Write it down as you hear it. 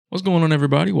What's going on,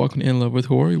 everybody? Welcome to In Love with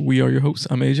Horror. We are your hosts.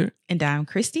 I'm AJ. And I'm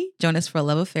Christy. Join us for a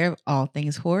love affair of all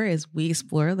things horror as we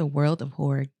explore the world of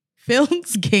horror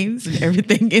films, games, and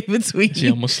everything in between. She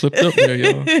almost slipped up there,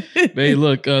 y'all. But hey,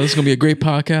 look, this is going to be a great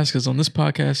podcast because on this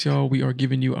podcast, y'all, we are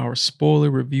giving you our spoiler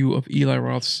review of Eli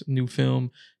Roth's new film,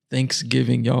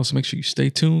 Thanksgiving, y'all. So make sure you stay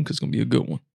tuned because it's going to be a good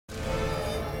one.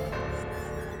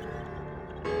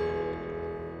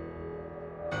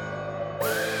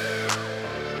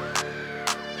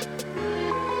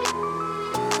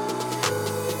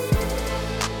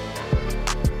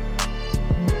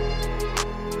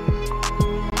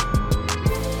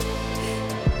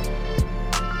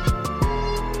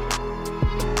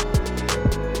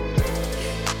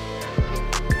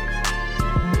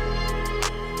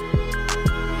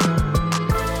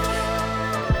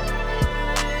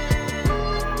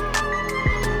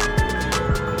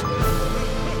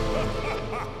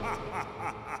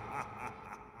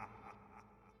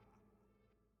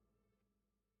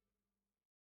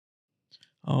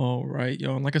 All right,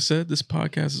 y'all. And like I said, this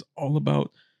podcast is all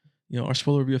about, our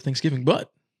spoiler review of Thanksgiving.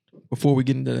 But before we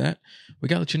get into that, we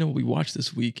got to let you know what we watched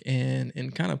this week. And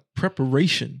in kind of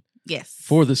preparation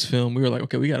for this film, we were like,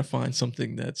 okay, we got to find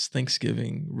something that's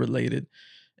Thanksgiving related.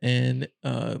 And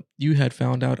you had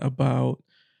found out about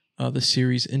the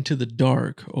series Into the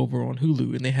Dark over on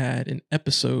Hulu. And they had an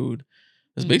episode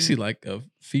that's basically like a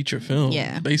feature film,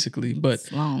 basically. But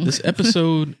this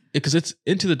episode, because it's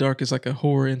Into the Dark is like a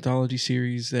horror anthology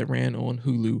series that ran on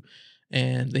Hulu,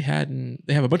 and they have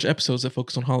a bunch of episodes that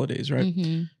focus on holidays, right?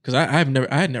 Because I had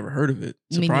never heard of it.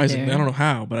 Surprisingly, I don't know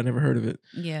how, but I never heard of it.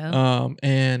 Yeah.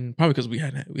 And probably because we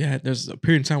had there's a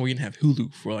period of time where we didn't have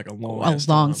Hulu for like a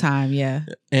long time. Yeah.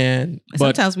 And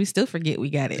sometimes we still forget we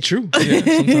got it. True. Yeah.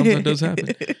 Sometimes that does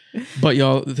happen. But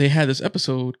y'all, they had this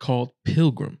episode called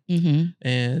Pilgrim,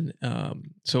 and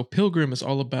so Pilgrim is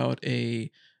all about a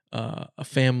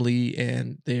family,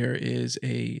 and there is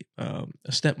a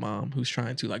stepmom who's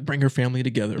trying to like bring her family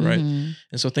together, right? And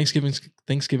so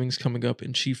Thanksgiving's coming up,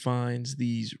 and she finds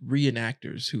these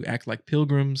reenactors who act like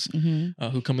pilgrims,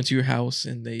 who come into your house,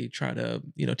 and they try to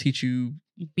teach you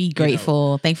be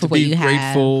grateful, thankful for what you have,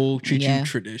 grateful, teach you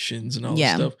traditions and all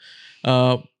this stuff.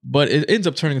 But it ends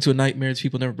up turning into a nightmare.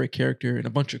 People never break character, and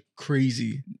a bunch of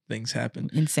crazy things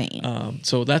happen. Insane.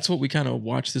 So that's what we kind of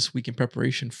watched this week in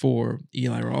preparation for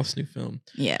Eli Roth's new film.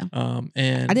 Yeah.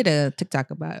 And I did a TikTok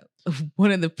about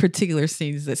one of the particular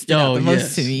scenes that stood out the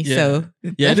most to me. Yeah. So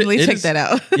definitely check that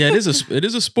out. Yeah, it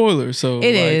is a spoiler. So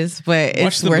it is, but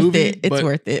it's worth it. It's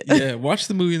worth it. Yeah, watch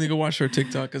the movie and then go watch her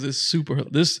TikTok because it's super.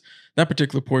 That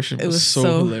particular portion was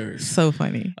so hilarious. So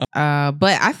funny.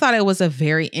 But I thought it was a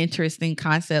very interesting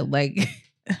concept. Like,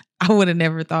 I would have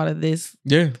never thought of this.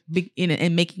 Yeah.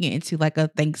 And making it into like a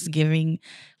Thanksgiving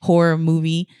horror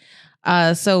movie.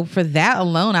 So for that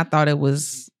alone, I thought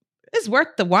it's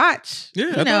worth the watch.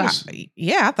 Yeah. I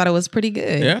thought it was pretty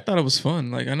good. Yeah, I thought it was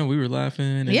fun. Like, I know we were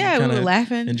laughing. And we were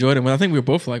laughing. Enjoyed it. But I think we were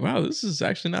both like, wow, this is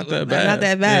actually not that bad. Not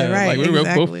that bad, right. Like, we were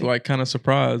both like kind of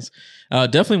surprised.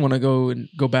 Definitely want to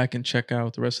go back and check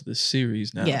out the rest of this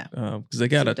series now. Yeah. Because they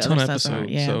got a ton of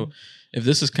episodes. So if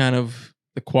this is kind of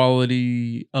the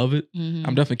quality of it,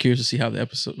 I'm definitely curious to see how the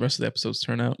rest of the episodes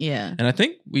turn out. Yeah. And I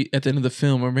think we at the end of the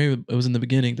film, or maybe it was in the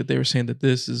beginning, that they were saying that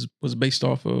this was based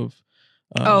off of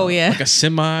like a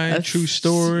semi-true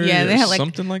story. Yeah, they had like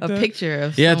something like that. A picture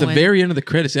of at the very end of the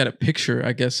credits, they had a picture,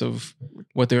 I guess, of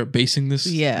what they were basing this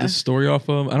story off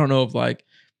of. I don't know if like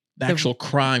the actual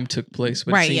crime took place,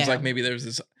 but it seems like maybe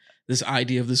there's this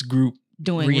idea of this group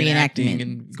doing reenacting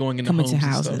and going into coming homes to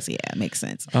houses. Yeah, it makes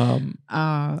sense.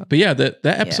 But yeah, that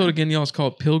episode again, y'all, is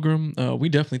called Pilgrim. We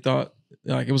definitely thought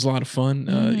like it was a lot of fun.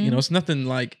 It's nothing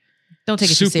like don't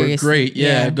take it super too seriously. Great.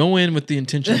 Yeah, go in with the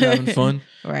intention of having fun.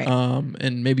 Right.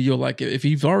 And maybe you'll like it. If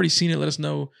you've already seen it, let us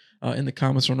know in the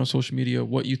comments or on our social media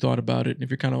what you thought about it, and if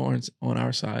you're kind of on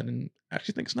our side and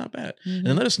actually think it's not bad.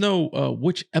 And let us know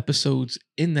which episodes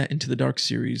in that Into the Dark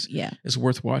series is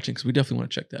worth watching, because we definitely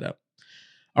want to check that out.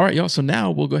 All right, y'all. So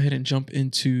now we'll go ahead and jump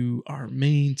into our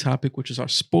main topic, which is our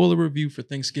spoiler review for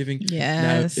Thanksgiving.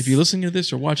 Yes. Now, if you're listening to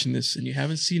this or watching this and you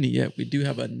haven't seen it yet, we do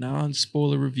have a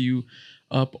non-spoiler review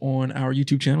up on our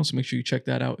YouTube channel. So make sure you check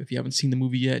that out. If you haven't seen the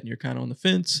movie yet and you're kind of on the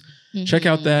fence, check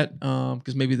out that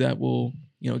because maybe that will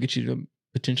get you to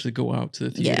potentially go out to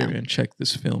the theater and check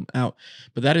this film out.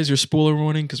 But that is your spoiler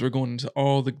warning, because we're going into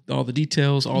all the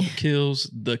details, all the kills,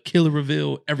 the killer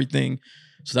reveal, everything.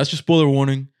 So that's your spoiler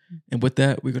warning. And with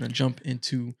that, we're going to jump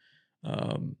into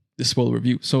the spoiler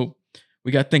review. So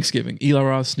we got Thanksgiving. Eli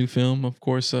Roth's new film, of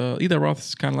course. Eli Roth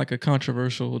is kind of like a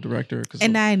controversial director.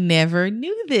 And I never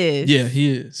knew this. Yeah,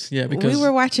 he is. Yeah, because you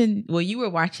were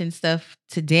watching stuff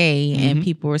today, and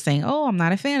people were saying, "Oh, I'm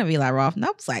not a fan of Eli Roth," and I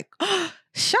was like,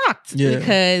 shocked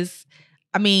because.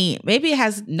 I mean, maybe it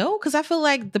has because I feel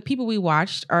like the people we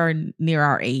watched are near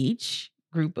our age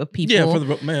group of people. Yeah, for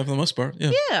the most part.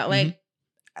 Yeah. Yeah, like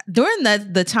during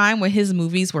the time when his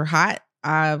movies were hot,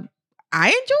 I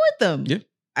enjoyed them. Yeah.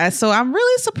 So I'm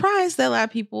really surprised that a lot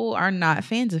of people are not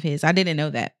fans of his. I didn't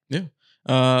know that. Yeah.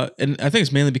 And I think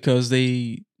it's mainly because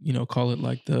they, call it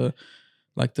like the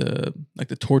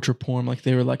torture porn. Like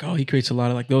they were like, oh, he creates a lot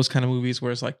of like those kind of movies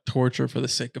where it's like torture for the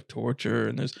sake of torture,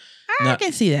 and there's. I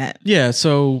can see that. Yeah,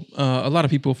 so a lot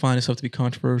of people find itself to be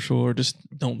controversial or just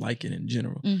don't like it in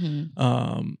general.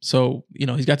 So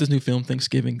he's got this new film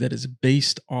Thanksgiving that is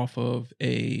based off of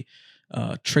a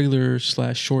trailer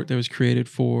 / short that was created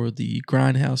for the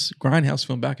Grindhouse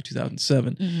film back in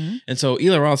 2007. And so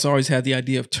Eli Roth's always had the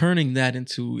idea of turning that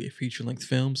into a feature length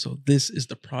film. So this is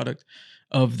the product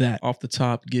of that. Off the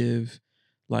top, give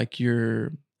like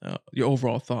your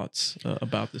overall thoughts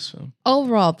about this film.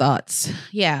 Overall thoughts.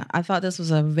 Yeah, I thought this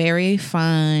was a very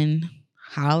fun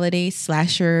holiday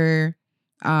slasher,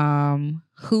 whodunit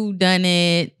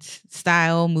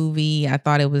style movie. I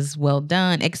thought it was well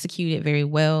done, executed very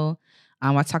well.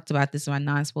 I talked about this in my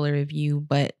non-spoiler review,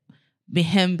 but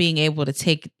him being able to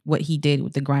take what he did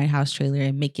with the Grindhouse trailer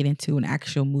and make it into an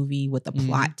actual movie with a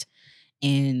plot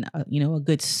and a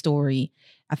good story,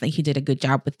 I think he did a good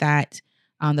job with that.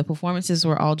 The performances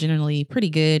were all generally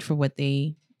pretty good for what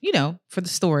they, for the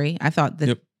story. I thought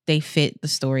that they fit the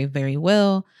story very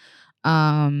well.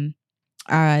 I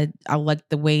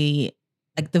liked the way,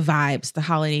 like the vibes, the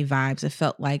holiday vibes. It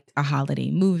felt like a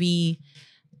holiday movie.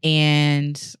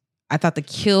 And I thought the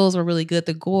kills were really good.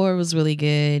 The gore was really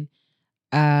good.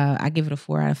 I give it a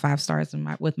 4 out of 5 stars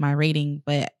with my rating,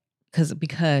 but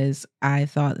because I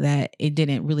thought that it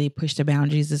didn't really push the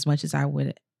boundaries as much as I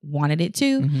wanted it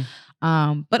to.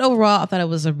 But overall, I thought it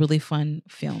was a really fun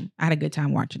film. I had a good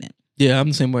time watching it. Yeah, I'm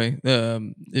the same way.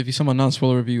 If you saw my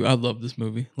non-spoiler review, I love this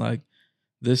movie. Like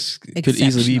this could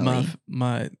easily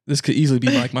be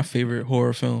like my favorite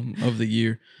horror film of the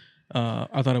year.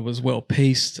 I thought it was well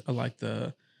paced. I like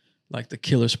the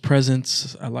killer's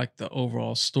presence. I like the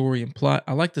overall story and plot.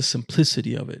 I like the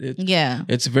simplicity of it.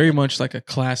 It's very much like a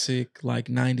classic like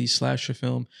 90s slasher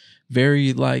film.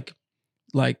 Very like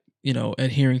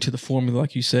adhering to the formula,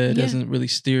 like you said, doesn't really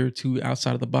steer too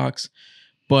outside of the box,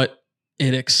 but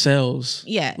it excels.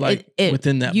 Yeah, like it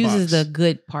within that uses box. the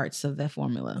good parts of the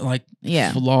formula, like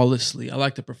flawlessly. I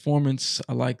like the performance.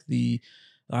 I like the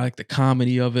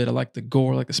comedy of it. I like the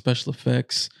gore. I like the special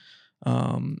effects.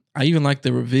 I even like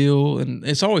the reveal, and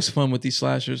it's always fun with these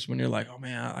slashers when you're like, oh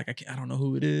man, I don't know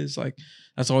who it is. Like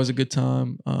that's always a good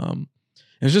time.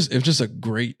 It was just a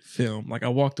great film. Like I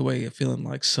walked away feeling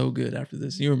like so good after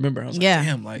this. You remember? I was like,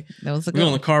 damn, like that was we were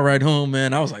on the car ride home,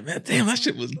 man. I was like, man, damn, that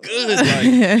shit was good.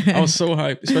 Like I was so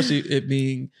hyped, especially it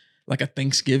being like a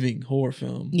Thanksgiving horror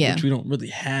film, which we don't really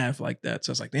have like that. So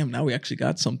I was like, damn, now we actually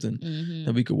got something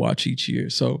that we could watch each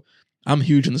year. So I'm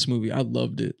huge in this movie. I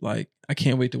loved it. Like I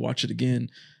can't wait to watch it again.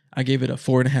 I gave it a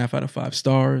 4.5 out of 5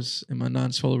 stars in my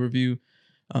non-spoiler review.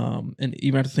 And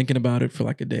even after thinking about it for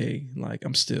like a day, like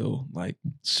I'm still like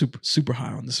super, super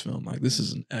high on this film. Like this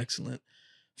is an excellent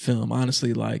film.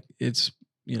 Honestly, like it's,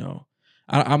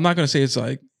 I'm not going to say it's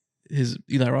like his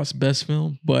Eli Roth's best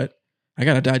film, but I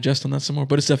got to digest on that some more,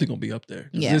 but it's definitely going to be up there.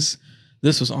 Yeah.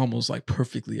 This was almost like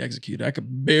perfectly executed. I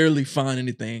could barely find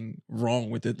anything wrong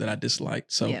with it that I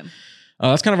disliked. So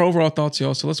that's kind of our overall thoughts,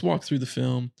 y'all. So let's walk through the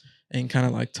film and kind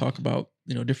of like talk about,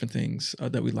 different things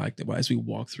that we liked as we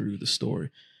walk through the story.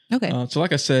 Okay. So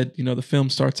like I said, the film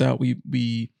starts out, we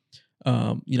meet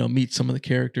some of the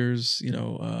characters,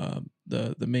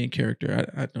 the main character.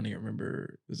 I don't even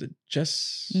remember. Was it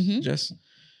Jess? Jess.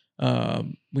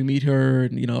 We meet her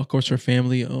and, of course her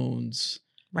family owns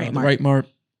Right Mart.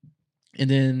 And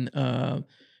then,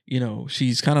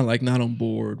 she's kind of like not on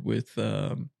board with,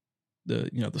 the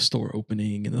store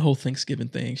opening and the whole Thanksgiving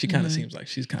thing. She kind of seems like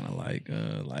she's kind of like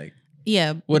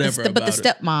whatever. But the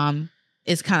stepmom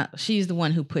is she's the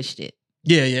one who pushed it.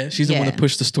 Yeah. She's the one that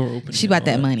pushed the store open. She bought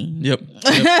that money. Yep.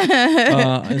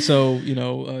 And so,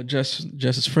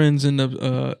 Jess's friends end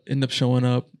up showing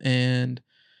up and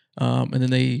then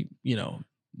they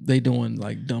doing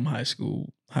like dumb high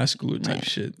schooler type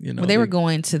shit. Well, they were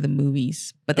going to the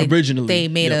movies, but they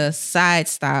made a side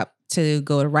stop to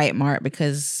go to Right Mart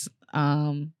because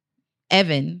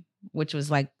Evan, which was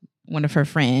like one of her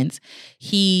friends,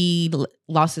 he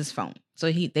lost his phone. So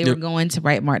they were going to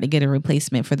Right Mart to get a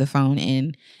replacement for the phone,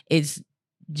 and it's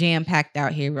jam packed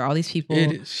out here where all these people.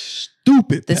 It is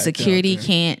stupid. The security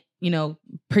can't,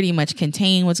 pretty much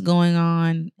contain what's going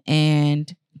on.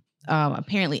 And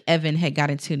apparently Evan had got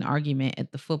into an argument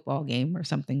at the football game or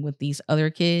something with these other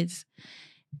kids.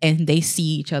 And they see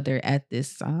each other at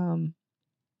this,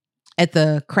 at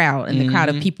the crowd and the crowd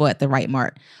of people at the Right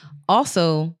Mart.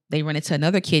 Also, they run into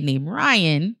another kid named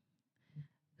Ryan,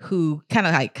 who kind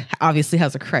of like obviously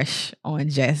has a crush on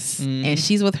Jess, and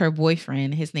she's with her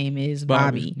boyfriend. His name is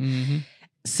Bobby.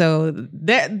 So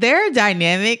their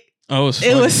dynamic. Oh,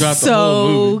 it was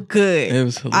so good. It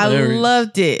was hilarious. I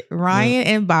loved it. Ryan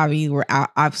and Bobby were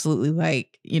absolutely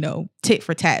like, tit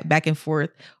for tat, back and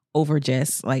forth over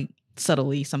Jess, like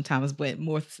subtly sometimes, but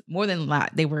more than a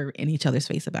lot, they were in each other's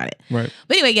face about it. Right.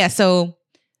 But anyway, yeah. So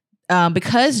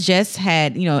because Jess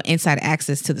had, inside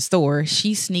access to the store,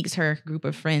 she sneaks her group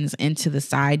of friends into the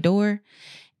side door.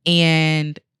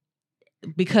 And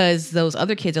because those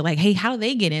other kids are like, hey, how do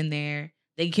they get in there?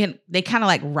 They kind of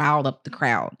like riled up the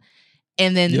crowd.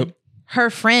 And then her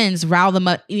friends rile them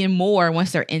up even more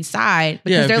once they're inside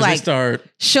because they're like start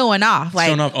showing off.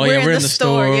 Like, oh yeah, we're in the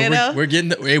store. We're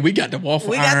getting we got the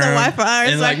waffle iron. We got the Wi-Fi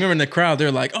iron. And like, remember in the crowd,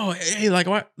 they're like, oh, hey, like,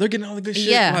 why they're getting all the good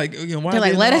shit? Yeah. Like, why they're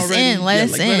like, let us in. Let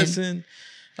us in.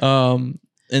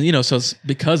 And so it's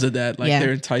because of that, like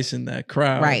they're enticing that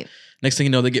crowd. Right. Next thing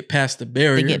you know, they get past the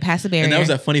barrier. And that was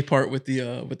that funny part with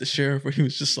the sheriff where he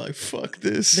was just like, "Fuck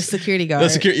this." The security guard. The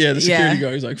security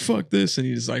guard. He's like, "Fuck this," and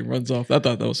he just like runs off. I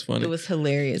thought that was funny. It was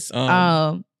hilarious.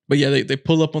 But yeah, they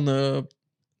pull up on the,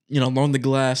 along the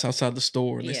glass outside the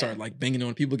store, and they start like banging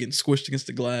on people, getting squished against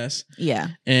the glass. Yeah.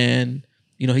 And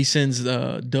he sends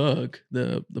Doug,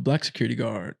 the black security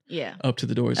guard, up to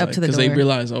the door. Because they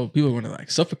realize, people are going to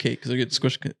like suffocate because they're getting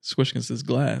squished against this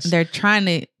glass. Doug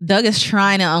is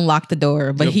trying to unlock the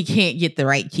door, but he can't get the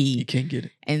right key. He can't get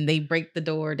it. And they break the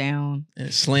door down. And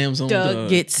it slams on Doug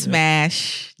gets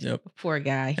smashed. Yep. Poor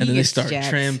guy. And then they start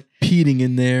trampeding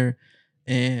in there.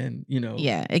 And,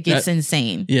 yeah, it gets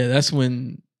insane. Yeah, that's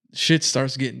when shit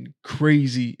starts getting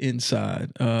crazy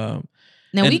inside. Now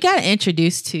we got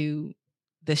introduced to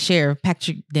the sheriff,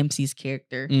 Patrick Dempsey's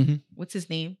character. What's his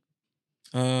name?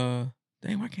 Dang,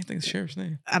 why can't I think of the sheriff's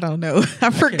name? I don't know. I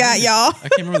forgot, y'all. I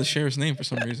can't remember the sheriff's name for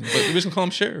some reason. But we're just gonna call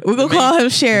him Sheriff. We're gonna call him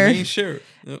Sheriff. The main sheriff.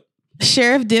 Yep.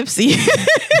 Sheriff Dempsey.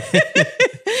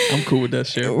 I'm cool with that,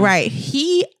 Sheriff. Right.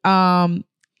 He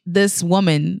this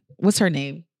woman, what's her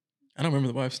name? I don't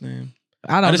remember the wife's name.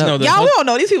 I don't know. Y'all, we don't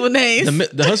know these people's names.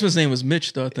 The husband's name was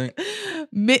Mitch, though, I think.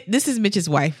 This is Mitch's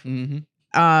wife.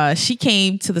 She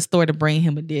came to the store to bring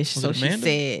him a dish. So she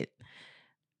said,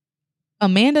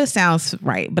 Amanda sounds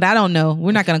right, but I don't know.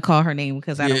 We're not going to call her name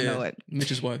because I don't know it.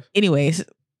 Mitch's wife. Anyways,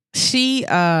 she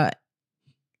has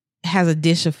a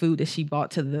dish of food that she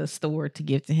bought to the store to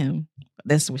give to him.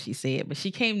 That's what she said. But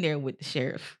she came there with the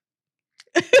sheriff.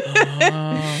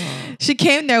 She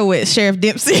came there with Sheriff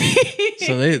Dempsey.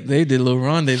 So they did a little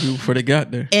rendezvous before they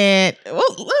got there. And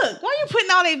look, why are you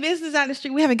putting all their business out in the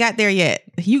street? We haven't got there yet.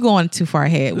 You going too far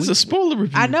ahead. This is a spoiler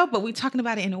review. I know, but we're talking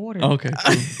about it in order. Okay.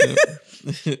 Cool.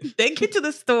 They get to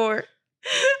the store.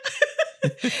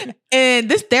 And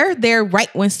they're there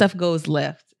right when stuff goes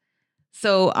left.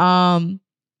 So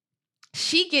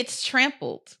she gets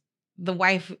trampled. The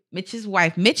wife, Mitch's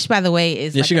wife. Mitch, by the way,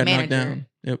 is she got a knocked down.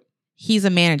 Yep. He's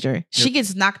a manager. Yep. She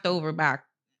gets knocked over by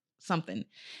something.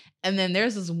 And then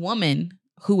there's this woman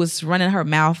who was running her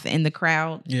mouth in the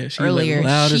crowd earlier.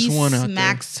 Loudest she one out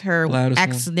smacks there. her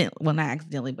accidentally. Well, not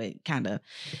accidentally, but kind of.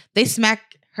 They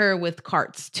smack her with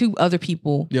carts. Two other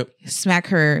people smack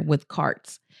her with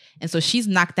carts. And so she's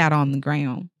knocked out on the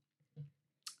ground.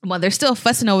 Well, they're still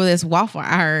fussing over this waffle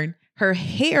iron. Her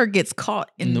hair gets caught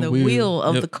in the wheel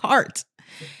of the cart.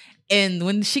 And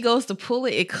when she goes to pull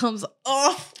it, it comes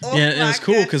off. Oh, yeah, and it's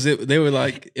cool because they were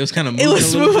like, it was kind of moving a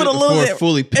little bit before it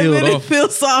fully peeled and then off. It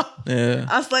peels off. Yeah.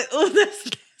 I was like, oh,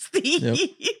 that's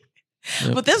nasty.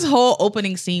 Yep. But this whole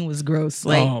opening scene was gross.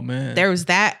 Like, oh, man. There was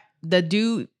that.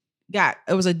 It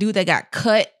was a dude that got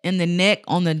cut in the neck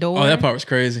on the door. Oh, that part was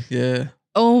crazy. Yeah.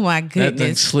 Oh, my goodness. That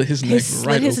thing slit his neck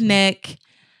Slit his neck.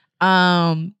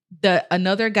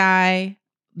 Another guy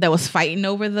that was fighting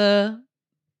over the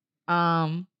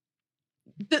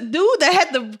dude that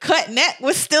had the cut neck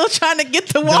was still trying to get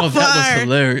the waffle iron. That was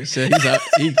hilarious. Yeah,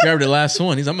 he grabbed the last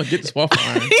one. I'm gonna get this waffle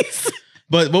iron.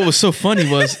 But what was so funny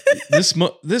was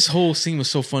this whole scene was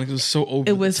so funny because it was so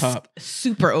over the top.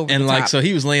 Super over and the like top. So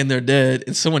he was laying there dead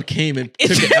and someone came and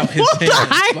took it out his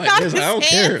hands. Like, I don't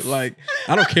care. Like,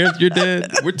 I don't care if you're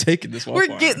dead. We're taking this waffle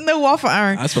iron. We're getting the waffle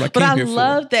iron. That's what I came here for. But I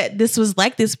love that this was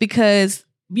like this because,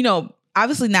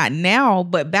 obviously not now,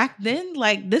 but back then,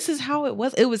 like, this is how it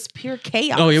was. It was pure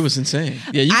chaos. Oh, it was insane.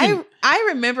 Yeah, I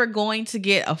remember going to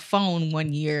get a phone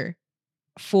one year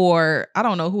for, I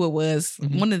don't know who it was,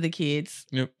 one of the kids.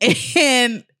 Yep.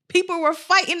 And people were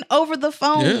fighting over the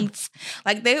phones.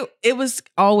 Yeah. It was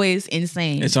always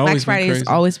insane. It's always Black Friday has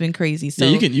always been crazy. So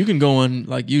yeah, you can go on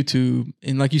like YouTube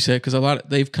and like you said, because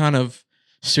they've kind of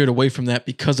steered away from that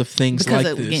because of things like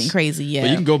this. Getting crazy, yeah. But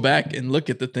you can go back and look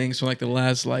at the things from like the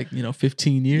last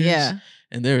 15 years. Yeah.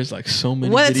 And there's like so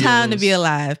many What videos. a time to be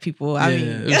alive, people. I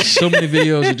mean, there's so many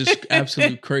videos of just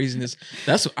absolute craziness.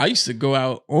 That's what I used to go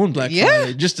out on Black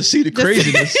Friday just to see the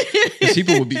craziness. Because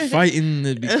people would be fighting,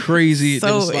 it'd be crazy. So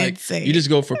it was like insane. you just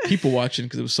go for people watching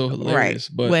because it was so hilarious.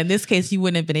 Right. But well, in this case, you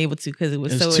wouldn't have been able to because it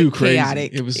was so too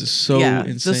chaotic. Crazy. It was just so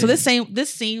insane. So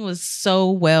this scene was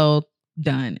so well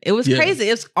done. It was crazy.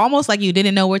 It was almost like you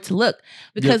didn't know where to look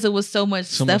because it was so much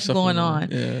stuff going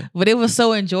on. Yeah. But it was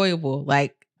so enjoyable.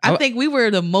 Like I think we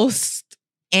were the most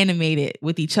animated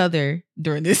with each other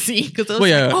during this scene because it was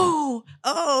Well,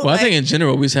 I think in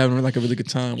general we was having like a really good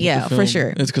time. With the film. For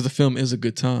sure. It's because the film is a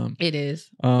good time. It is.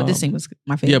 But this scene was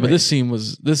my favorite. Yeah, but this scene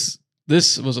was this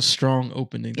was a strong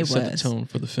opening to set the tone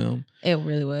for the film. It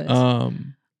really was.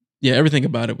 Yeah, everything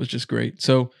about it was just great.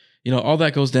 So all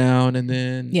that goes down, and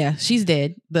then she's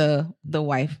dead. The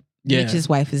wife. Yeah. Mitch's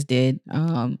wife is dead.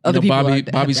 Other people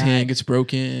Bobby's hand gets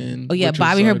broken. Oh yeah,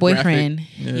 Bobby, her boyfriend.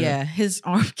 Yeah, his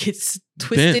arm gets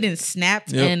twisted and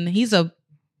snapped, and he's a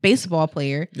baseball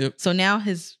player. Yep. So now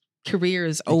his career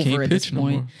is over at this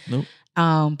point. No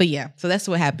nope. But yeah, so that's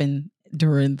what happened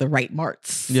during the Right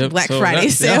Marts Black Friday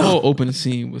sale. That whole opening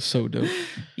scene was so dope.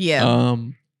 Yeah.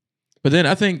 But then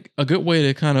I think a good way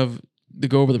to kind of to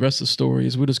go over the rest of the story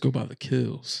is we'll just go by the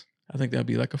kills. I think that'd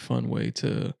be like a fun way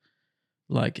to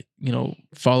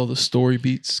follow the story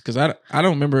beats, because I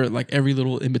don't remember like every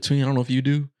little in between. I don't know if you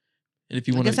do. And if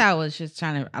you want to, I guess I was just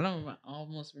trying to. I don't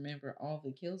almost remember all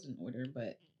the kills in order,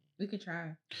 but we could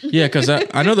try. Yeah, because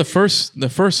I know the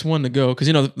first one to go, because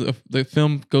the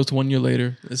film goes to 1 year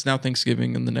later. It's now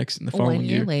Thanksgiving in the following 1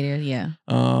 year later. Yeah.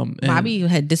 Bobby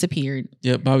had disappeared.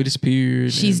 Yep, Bobby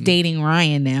disappeared. She's dating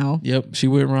Ryan now. Yep, she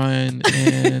with Ryan,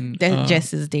 and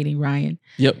Jess is dating Ryan.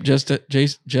 Yep,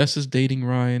 Jess is dating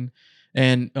Ryan.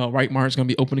 And Right Mart's going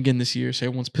to be open again this year, so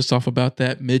everyone's pissed off about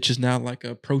that. Mitch is now like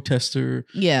a protester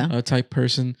type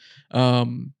person.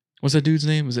 What's that dude's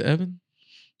name? Was it Evan?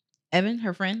 Evan,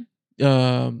 her friend?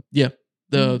 Yeah.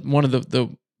 One of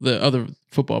the other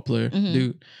football player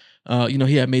dude.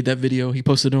 He had made that video. He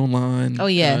posted it online. Oh,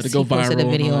 yeah. To go viral. He posted a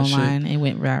video online. It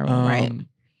went viral, right.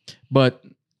 But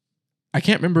I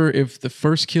can't remember if the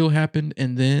first kill happened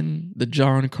and then the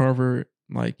John Carver,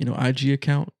 IG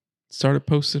account started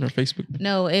posting, or Facebook?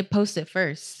 No, it posted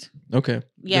first. Okay.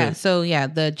 Yeah. Good. So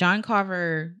the John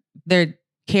Carver, their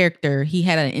character, he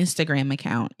had an Instagram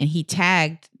account and he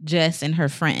tagged Jess and her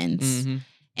friends,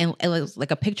 and it was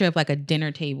like a picture of like a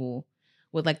dinner table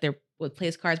with like with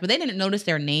place cards, but they didn't notice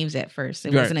their names at first.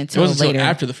 It wasn't until later,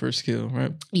 after the first kill,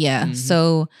 right? Yeah. Mm-hmm.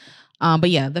 So, but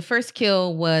yeah, the first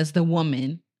kill was the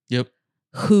woman. Yep.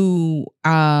 Who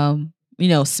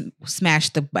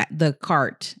smashed the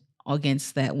cart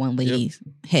against that one lady's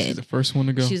head. She's the first one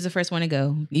to go. She's the first one to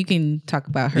go. You can talk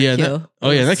about her kill.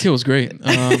 That kill was great.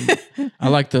 I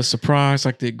like the surprise,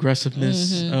 like the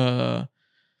aggressiveness.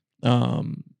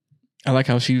 I like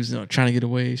how she was trying to get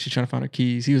away. She's trying to find her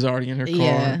keys. He was already in her car.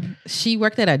 Yeah. She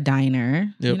worked at a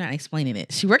diner. Yep. You're not explaining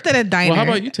it. She worked at a diner. Well, how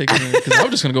about you taking it? Because I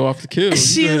was just going to go off the kill.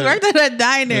 She worked at a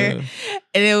diner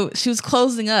and she was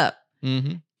closing up.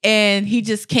 Mm-hmm. And he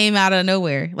just came out of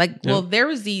nowhere. There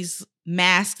was these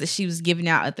masks that she was giving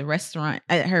out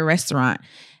at her restaurant,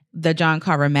 the John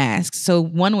Carver masks. So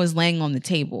one was laying on the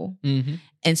table. Mm-hmm.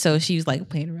 And so she was like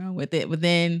playing around with it. But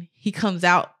then he comes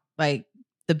out like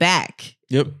the back.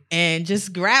 Yep. And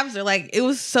just grabs her. Like, it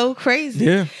was so crazy.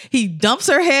 Yeah. He dumps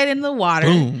her head in the water.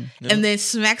 Boom. Yep. And then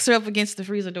smacks her up against the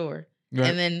freezer door. Right.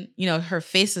 And then, her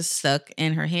face is stuck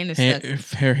and her hand is stuck.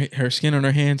 Her skin on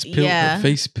her hands peeled, her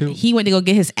face peeled. He went to go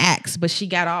get his axe, but she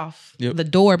got off the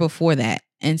door before that.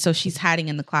 And so she's hiding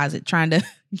in the clset trying to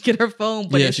get her phone,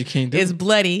 but she can't do it's it.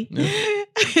 bloody.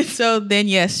 Yeah. So then,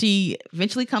 she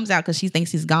eventually comes out because she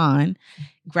thinks he's gone.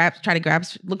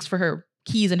 Looks for her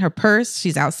keys in her purse.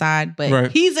 She's outside,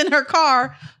 but he's in her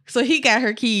car. So he got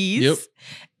her keys. Yep.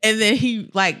 And then he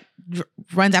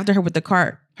runs after her with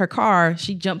her car.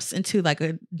 She jumps into like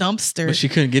a dumpster. But she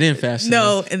couldn't get in fast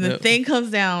enough. And the thing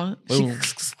comes down. Boom.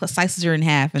 She slices her in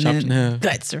half and then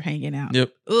guts are hanging out.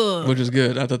 Yep. Ugh. Which is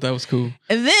good. I thought that was cool.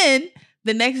 And then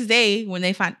the next day when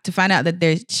they find out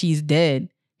that she's dead,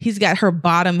 he's got her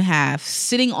bottom half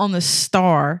sitting on the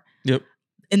star. Yep.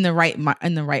 In the right Mart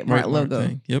logo.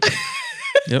 Thing. Yep.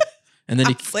 Yep. And then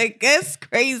I was like, that's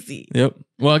crazy. Yep.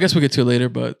 Well, I guess we'll get to it later,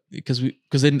 but because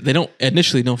they don't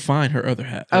initially don't find her other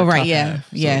half. Oh, right. Yeah. Half,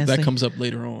 so yeah. that comes up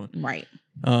later on. Right.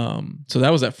 So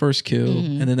that was that first kill.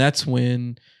 And then that's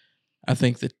when I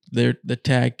think that the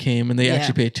tag came and they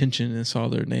actually paid attention and saw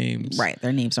their names. Right.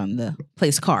 Their names on the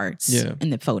place cards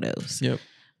and the photos. Yep.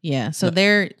 Yeah. So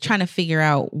they're trying to figure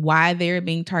out why they're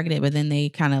being targeted, but then they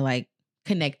kind of like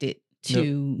connect it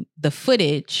to the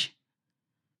footage.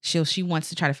 She wants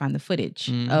to try to find the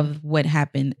footage of what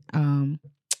happened.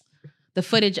 The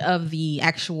footage of the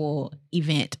actual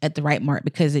event at the Right Mart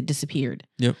because it disappeared.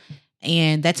 Yep.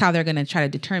 And that's how they're going to try to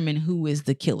determine who is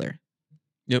the killer.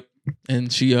 Yep.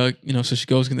 And she, so she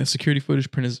goes and that security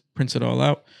footage, prints it all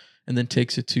out, and then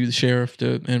takes it to the sheriff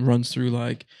and runs through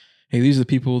like, hey, these are the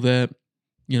people that,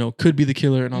 could be the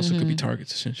killer and also could be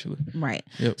targets essentially. Right.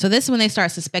 Yep. So this is when they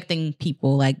start suspecting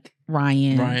people like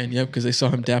Ryan. Yep. Because they saw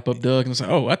him dap up Doug and it's like,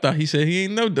 oh, I thought he said he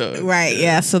ain't no Doug. Right.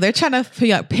 Yeah. So they're trying to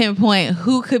pinpoint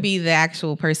who could be the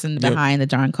actual person behind the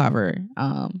John Carver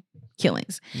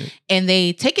killings. Yep. And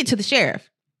they take it to the sheriff.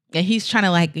 And he's trying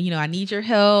to like, I need your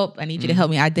help. I need you to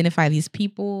help me identify these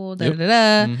people. He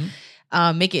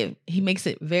makes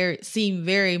it seem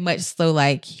very much so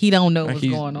like he don't know what's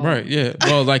going on. Right, yeah.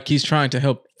 Well, like he's trying to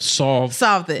help solve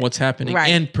what's happening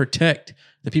and protect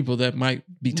the people that might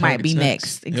be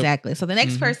next. Exactly. Yep. So the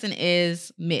next person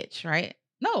is Mitch, right?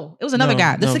 No, it was another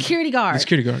guy. The security guard. The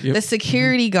security guard, yep. The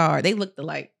security guard. They looked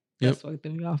alike. That's what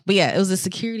threw me off. But yeah, it was a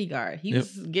security guard. He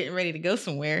was getting ready to go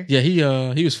somewhere. Yeah,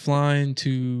 he was flying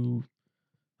to,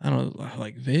 I don't know,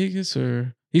 like Vegas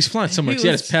or he's flying somewhere. He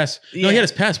had his passport. No, he had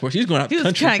his passport. He was going out the country.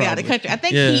 He was trying to get out of the country. I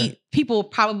think people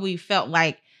probably felt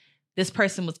like this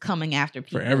person was coming after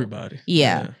people. For everybody.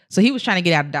 Yeah. So he was trying to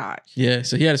get out of Dodge. Yeah.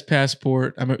 So he had his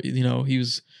passport. I remember, he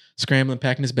was scrambling,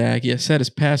 packing his bag. He had set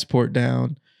his passport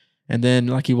down. And then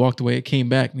like he walked away, it came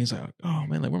back and he's like, oh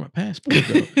man, like where'd my passport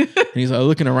go? And he's like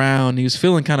looking around. He was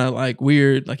feeling kind of like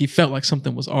weird. Like he felt like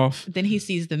something was off. Then he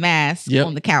sees the mask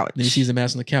on the couch. Then he sees the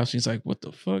mask on the couch. And he's like, what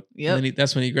the fuck? Yep. And then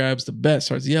that's when he grabs the bat,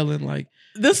 starts yelling like.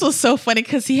 This was so funny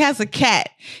because he has a cat.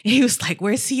 And he was like,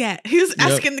 where's he at? He was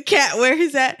asking the cat where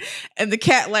he's at. And the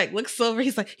cat like looks over.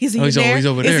 He's like, he's over there.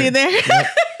 Is he in there?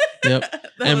 Yep.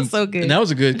 That was so good. And that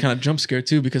was a good kind of jump scare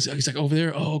too because he's like over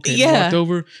there. Oh, okay. Yeah. He walked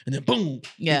over and then boom.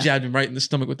 He jabbed him right in the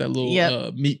stomach with that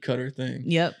little meat cutter thing.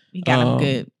 Yep. He got him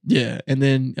good. Yeah. And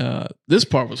then this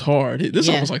part was hard. This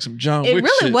almost like some John Wick shit. It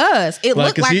really was. It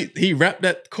looked like he wrapped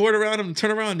that cord around him and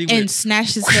turned around and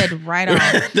snatched his head right off.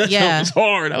 That was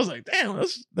hard. I was like, damn,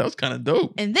 that was kind of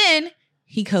dope. And then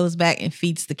he goes back and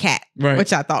feeds the cat,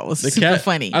 which I thought was super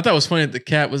funny. I thought it was funny that the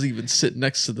cat was even sitting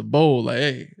next to the bowl. Like,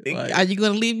 hey, are you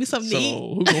going to leave me something to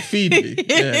eat? Who's going to feed me? And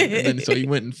then so he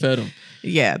went and fed him.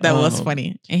 Yeah, that was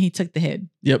funny. And he took the head.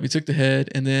 Yep, he took the head.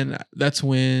 And then that's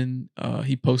when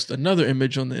he posted another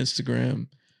image on the Instagram.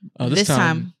 This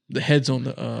time, the head's on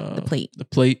the plate. The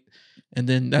plate. And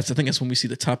then I think that's when we see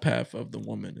the top half of the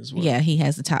woman as well. Yeah, he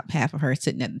has the top half of her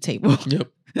sitting at the table. Yep.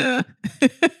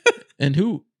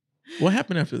 And what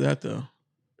happened after that though?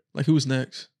 Like who was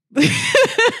next?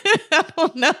 I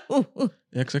don't know. Yeah,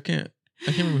 because I can't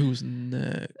remember who was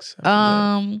next.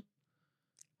 I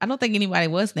don't think anybody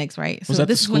was next, right? So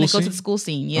this is when it goes to the school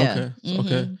scene. Yeah. Okay.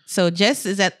 Okay. So Jess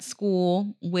is at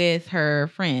school with her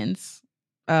friends.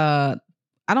 I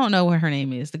don't know what her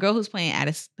name is. The girl who's playing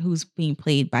who's being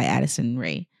played by Addison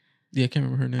Rae. Yeah, I can't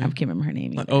remember her name. I can't remember her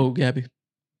name either. Gabby.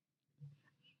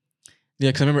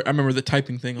 Yeah, because I remember the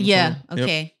typing thing. On the phone.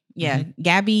 Okay. Yep. Yeah,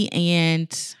 Gabby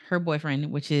and her boyfriend,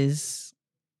 which is...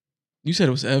 You said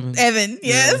it was Evan. Evan,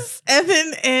 yes. Yeah.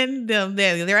 Evan and them.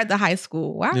 They're at the high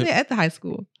school. Why are they at the high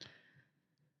school?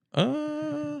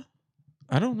 I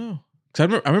don't know.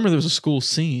 Because I remember there was a school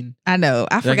scene. I know.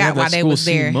 I forgot why they was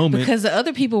there. Because the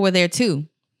other people were there too.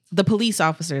 The police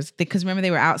officers. Because remember,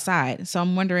 they were outside. So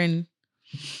I'm wondering...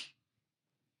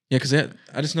 Yeah, because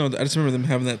I just remember them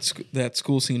having that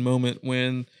school scene moment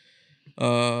when...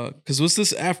 Because was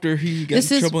this after he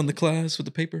got in trouble in the class with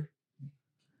the paper?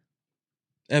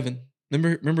 Evan,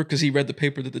 remember? Because he read the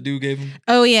paper that the dude gave him.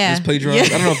 Oh yeah, his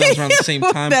plagiarized. I don't know if that was around the same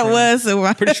time.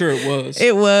 I'm pretty sure it was.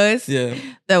 It was. Yeah,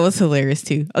 that was hilarious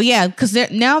too. Oh yeah, because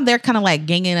they're kind of like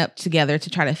ganging up together to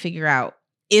try to figure out,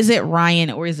 is it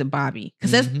Ryan or is it Bobby?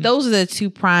 Because those are the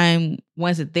two prime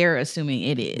ones that they're assuming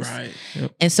it is. Right.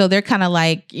 Yep. And so they're kind of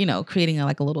like creating a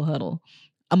little huddle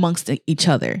amongst each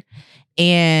other.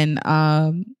 And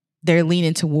they're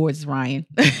leaning towards Ryan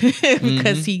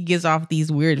because he gives off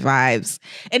these weird vibes.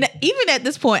 And even at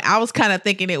this point, I was kind of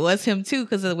thinking it was him too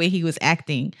because of the way he was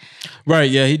acting.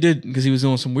 Right. Yeah, he did because he was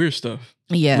doing some weird stuff.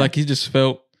 Yeah. Like he just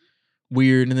felt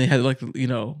weird, and they had like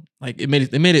it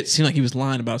made it seem like he was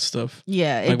lying about stuff.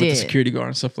 Yeah, like with the security guard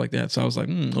and stuff like that. So I was like,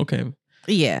 okay.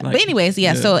 Yeah, like, but anyways,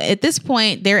 yeah. So at this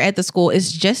point, they're at the school.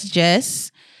 It's just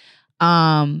Jess,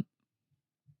 Evan,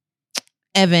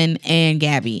 and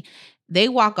Gabby. They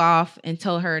walk off and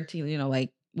tell her to,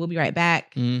 like, we'll be right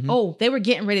back. Mm-hmm. Oh, they were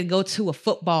getting ready to go to a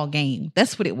football game.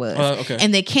 That's what it was. Okay.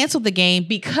 And they canceled the game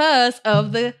because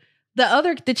of the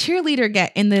cheerleader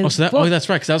got in the. That's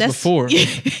right. Because that was before.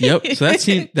 Yep. So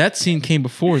that scene came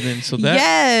before then. So that.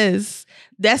 Yes,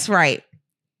 that's right.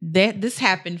 This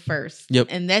happened first. Yep.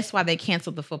 And that's why they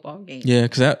canceled the football game. Yeah,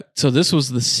 so this was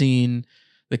the scene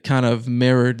that kind of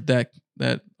mirrored that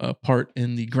part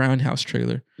in the Grindhouse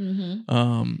trailer.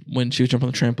 Mm-hmm. When she was jumping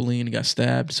on the trampoline and got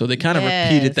stabbed. So they kind of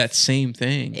repeated that same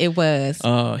thing. It was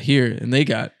here, and they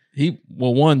got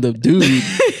the dude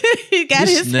he got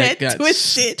his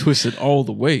head twisted all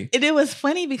the way. And it was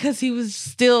funny because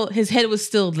his head was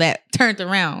still turned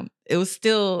around.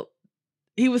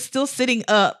 He was still sitting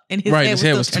up, and his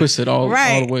head was twisted all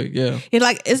the way. Yeah,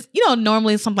 it's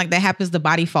normally something like that happens, the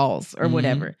body falls or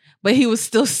whatever, but he was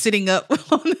still sitting up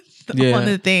on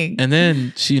the thing. And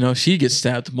then she gets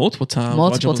stabbed multiple times.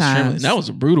 And that was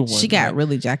a brutal one. She got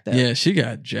really jacked up. Yeah, she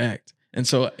got jacked. And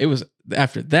so it was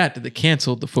after that they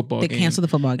canceled the football game. They canceled the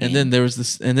football game. And then there was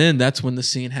this, and then that's when the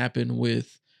scene happened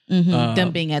with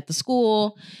them being at the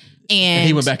school. And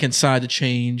he went back inside to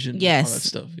change and all that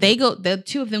stuff. Yeah. The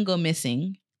two of them go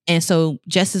missing. And so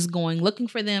Jess is looking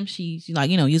for them. She's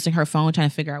using her phone trying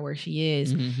to figure out where she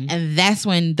is. Mm-hmm. And that's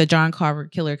when the John Carver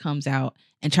killer comes out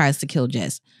and tries to kill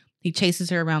Jess. He chases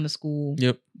her around the school.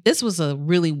 Yep. This was a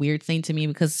really weird thing to me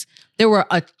because there were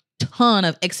a ton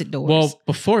of exit doors. Well,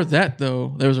 before that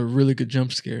though, there was a really good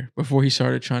jump scare before he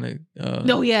started trying to.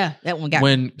 That one got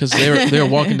because they were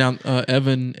walking down.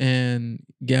 Evan and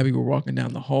Gabby were walking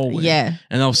down the hallway. Yeah,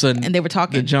 and all of a sudden, and they were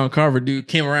talking. The John Carver dude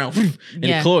came around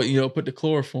and put the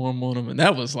chloroform on him, and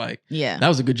that was like, that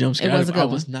was a good jump scare. I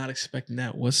was not expecting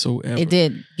that whatsoever. It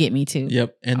did get me too.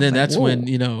 Yep, and then that's when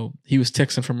he was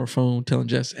texting from her phone, telling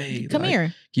Jess, "Hey, come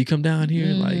here. Can you come down here?"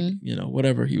 Mm-hmm.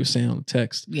 Whatever he was saying on the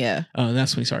text. Yeah, and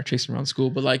that's when he started chasing around school.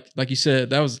 But like you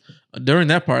said, that was during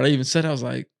that part. I even said, I was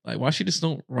like why she just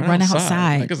don't run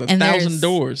outside? Like, there's 1,000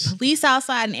 doors, police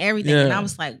outside and everything. Yeah. And I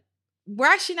was like,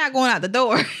 why is she not going out the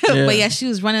door? Yeah. But yeah, she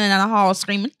was running down the hall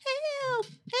screaming, help,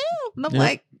 help. And I'm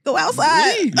like, go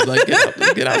outside. Please, like,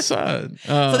 get outside.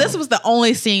 So this was the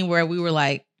only scene where we were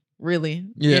like, really?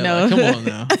 Yeah, like, come on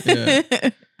now.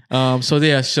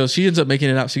 Yeah. So she ends up making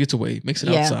it out. She gets away, makes it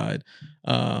outside.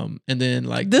 And then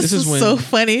this is when so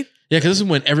funny. Yeah, because this is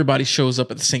when everybody shows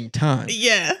up at the same time.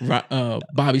 Yeah.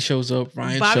 Bobby shows up.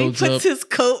 Ryan shows up. Bobby puts his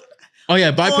coat. Oh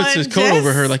yeah, Bobby puts his coat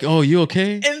over her, like, "Oh, you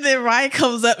okay?" And then Ryan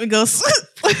comes up and goes,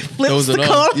 flips the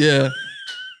coat.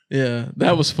 Yeah,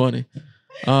 that was funny.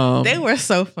 They were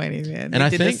so funny, man. They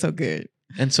did it so good.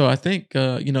 And so I think they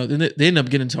end up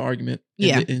getting into an argument.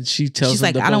 And she tells she's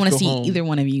them like, "I don't want to see home. either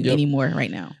one of you anymore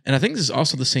right now." And I think this is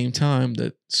also the same time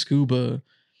that Scuba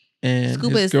his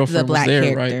is girlfriend the black was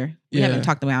there, character. Right? We haven't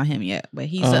talked about him yet, but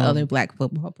he's the other black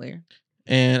football player.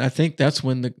 And I think that's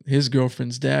when his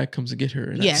girlfriend's dad comes to get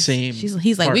her.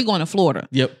 He's like, we're going to Florida.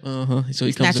 Yep. So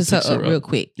he comes snatches her up real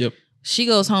quick. Yep. She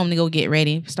goes home to go get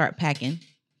ready, start packing.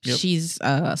 Yep. She's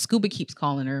Scuba keeps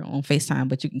calling her on FaceTime,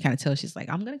 but you can kind of tell she's like,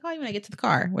 I'm gonna call you when I get to the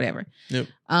car, whatever. Yep.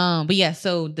 But yeah,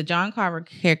 so the John Carver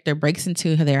character breaks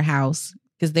into their house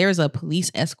because there's a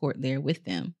police escort there with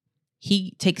them.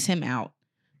 He takes him out.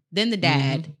 Then the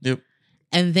dad. Mm-hmm. Yep.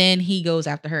 And then he goes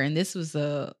after her. And this was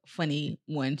a funny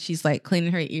one. She's like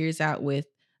cleaning her ears out with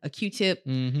a Q-tip.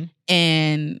 Mm-hmm.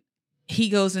 And he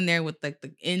goes in there with like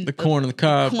the corn of the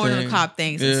cob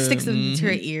thing. So sticks them into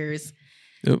her ears.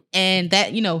 Yep. And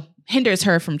that, hinders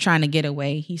her from trying to get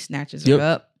away. He snatches her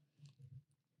up.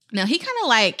 Now he kind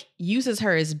of uses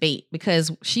her as bait because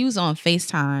she was on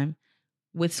FaceTime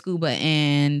with Scuba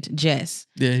and Jess.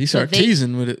 Yeah, he started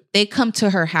teasing with it. They come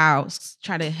to her house,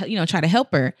 try to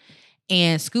help her.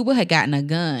 And Scuba had gotten a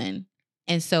gun.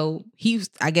 And so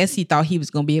I guess he thought he was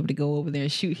going to be able to go over there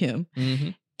and shoot him. Mm-hmm.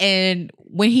 And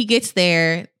when he gets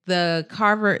there, the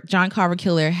John Carver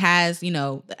killer has,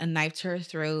 a knife to her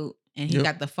throat, and he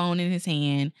got the phone in his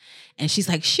hand, and she's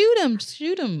like, shoot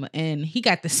him. And he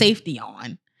got the safety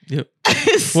on. Yep.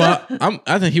 Well,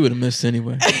 I think he would have missed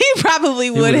anyway. He probably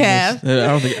would have.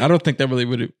 I don't think that really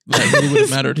would have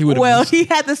mattered. He would have. Well, he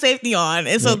had the safety on,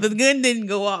 and so the gun didn't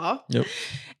go off. Yep.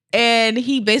 And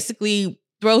he basically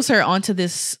throws her onto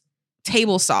this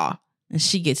table saw and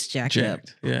she gets jacked up.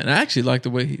 Yeah, and I actually like the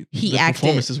way the acted.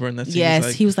 Performances were in that scene.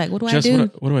 Yes, he was like, "What do I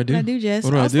do? What do I do? What do I do, Jess?"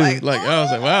 What do I do? I was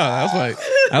like, wow. I was like,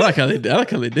 I like how they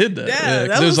did that. Yeah,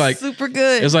 that was like super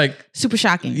good. It was like super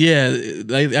shocking. Yeah,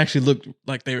 they actually looked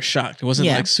like they were shocked. It wasn't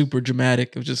like super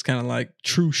dramatic. It was just kind of like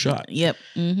true shock. Yep.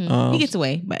 Mm-hmm. He gets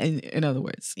away, but in other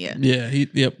words, yeah.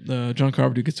 Yeah. John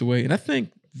Carpenter gets away, and I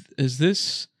think is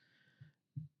this.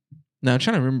 Now I'm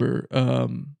trying to remember.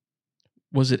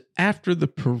 Was it after the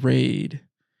parade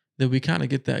that we kind of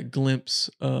get that glimpse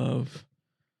of,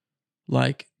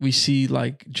 like, we see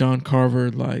like John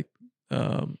Carver like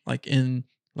in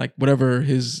like whatever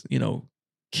his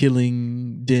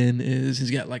killing den is.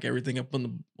 He's got like everything up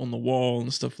on the wall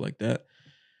and stuff like that.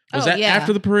 Was that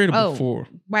after the parade or before?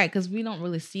 Right, because we don't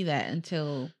really see that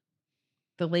until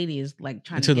the lady is like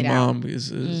trying to get out. Until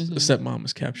the stepmom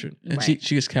is captured. And she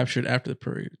gets captured after the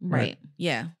parade. Right.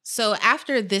 Yeah. So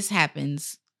after this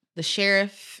happens, the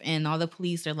sheriff and all the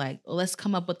police are like, well, let's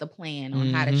come up with a plan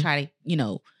on how to try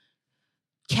to,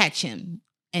 catch him.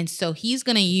 And so he's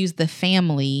going to use the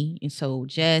family. And so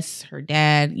Jess, her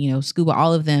dad, Scuba,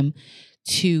 all of them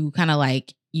to kind of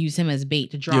like use him as bait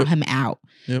to draw him out.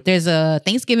 Yep. There's a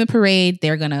Thanksgiving parade.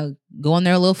 They're going to go on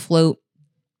their little float.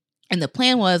 And the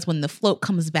plan was when the float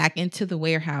comes back into the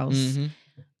warehouse,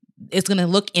 it's going to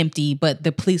look empty, but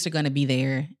the police are going to be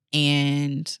there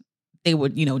and they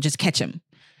would, just catch him.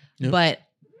 Yep. But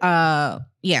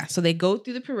so they go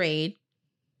through the parade,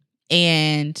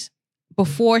 and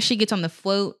before she gets on the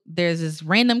float, there's this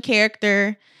random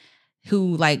character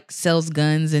who like sells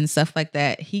guns and stuff like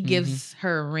that. He gives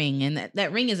her a ring, and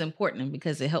that ring is important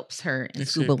because it helps her and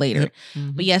Scuba later.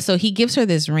 Yep. But so he gives her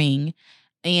this ring.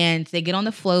 And they get on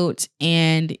the float,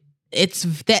 and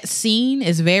that scene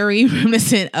is very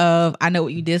reminiscent of I Know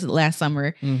What You Did Last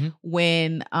Summer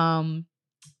when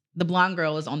the blonde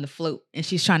girl is on the float and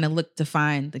she's trying to look to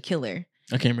find the killer.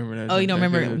 I can't remember that. Oh, you don't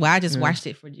remember? Well, I just watched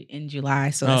it in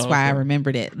July, so that's why I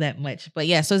remembered it that much. But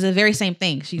yeah, so it's the very same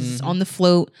thing. She's on the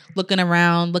float, looking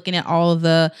around, looking at all of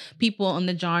the people in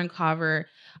the John Carver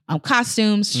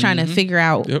costumes, trying to figure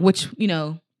out which,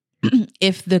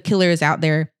 if the killer is out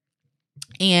there.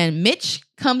 And Mitch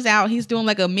comes out. He's doing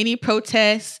like a mini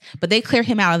protest, but they clear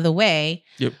him out of the way.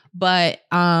 Yep. But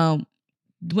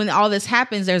when all this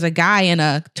happens, there's a guy in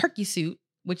a turkey suit,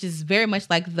 which is very much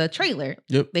like the trailer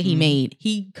that he made.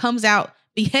 He comes out,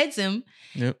 beheads him,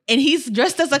 and he's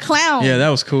dressed as a clown. Yeah, that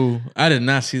was cool. I did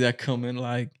not see that coming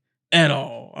like at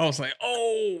all. I was like,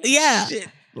 oh, yeah. Shit.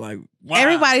 Like, wow.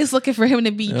 Everybody's looking for him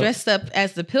to be dressed up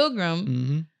as the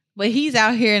pilgrim, but he's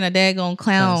out here in a daggone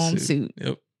clown suit.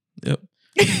 Yep.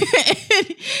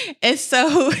 And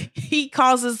so he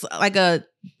causes like a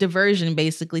diversion,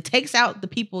 basically takes out the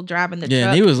people driving the truck. Yeah,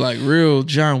 and he was like real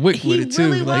John Wick with it too.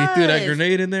 Really like he threw that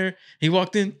grenade in there. He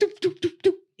walked in, doop, doop, doop,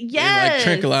 doop, and like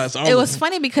tranquilized all It was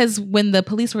funny because when the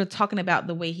police were talking about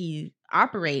the way he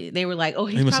operated, they were like, "Oh,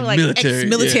 he's probably like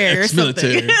ex-military or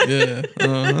something."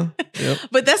 Yeah, Yep.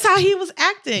 But that's how he was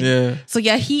acting. Yeah. So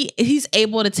yeah, he's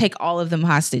able to take all of them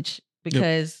hostage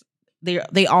because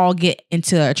they all get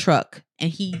into a truck. And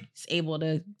he's able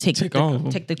to take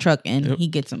the truck, and he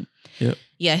gets them. Yep.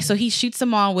 Yeah. So he shoots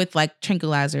them all with like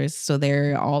tranquilizers, so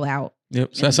they're all out.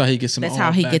 Yep. So that's how he gets them. That's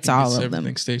how he gets all of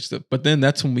them. Staged up. But then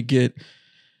that's when we get.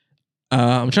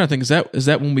 I'm trying to think. Is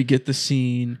that when we get the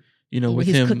scene? With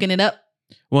he's him cooking it up.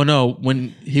 Well, no.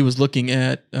 When he was looking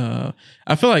at,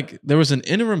 I feel like there was an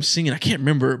interim scene. I can't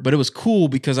remember, but it was cool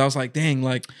because I was like, dang,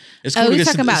 like it's cool.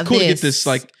 To get this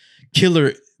like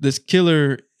killer.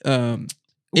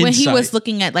 When insight. He was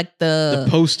looking at like the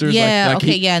posters, that was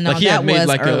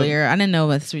earlier. I didn't know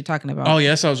what you were talking about. Oh,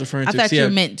 yeah, that's what I was referring to. I thought you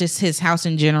meant just his house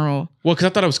in general. Well, because I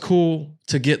thought it was cool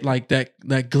to get like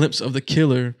that glimpse of the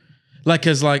killer, like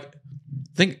because like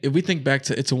if we think back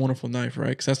to It's a Wonderful Knife,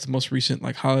 right? Because that's the most recent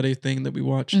like holiday thing that we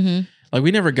watched. Like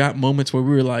we never got moments where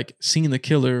we were like seeing the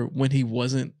killer when he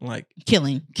wasn't like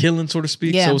killing, so to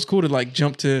speak. Yeah. So it was cool to like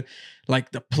jump to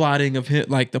like the plotting of him,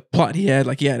 like the plot he had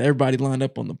everybody lined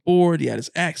up on the board. He had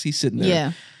his axe. He's sitting there.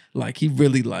 Yeah. Like he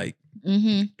really like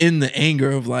in the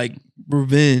anger of like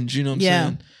revenge, you know what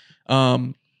I'm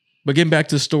saying? But getting back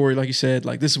to the story, like you said,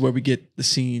 like this is where we get the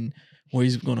scene where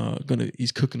he's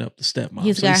he's cooking up the stepmom.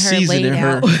 He's got her laid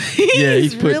out. Yeah, he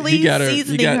got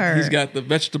her. He's got the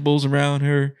vegetables around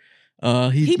her.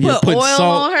 He put oil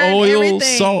on her,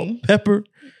 salt, pepper,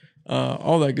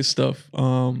 all that good stuff.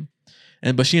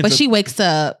 But she wakes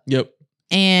up. Yep.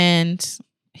 And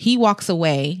he walks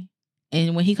away,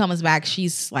 and when he comes back,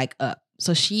 she's like up.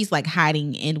 So she's like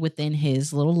hiding within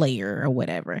his little lair or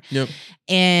whatever. Yep.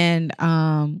 And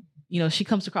she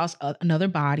comes across another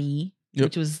body,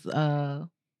 which was the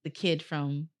kid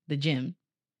from the gym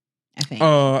I think.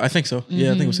 I think so. Yeah,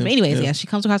 I think it was him. But anyways, she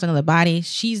comes across another body.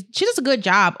 She does a good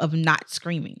job of not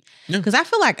screaming. Because I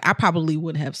feel like I probably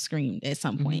would have screamed at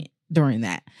some point during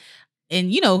that.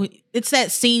 And, you know, it's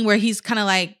that scene where he's kind of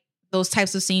like those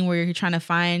types of scene where you're trying to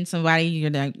find somebody.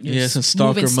 You're some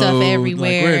stalker moving stuff mode.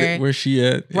 everywhere. Like, where's she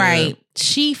at? Right. Yeah.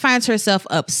 She finds herself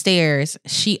upstairs.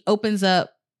 She opens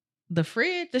up the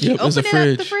fridge. Does she open up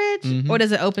the fridge? Or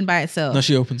does it open by itself? No,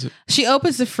 she opens it. She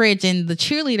opens the fridge and the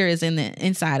cheerleader is in the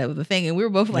inside of the thing. And we were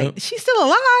both like, she's still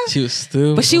alive. She was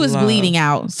still But she was bleeding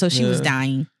out. So she was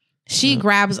dying. She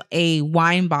grabs a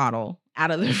wine bottle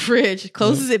out of the fridge,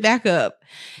 closes it back up,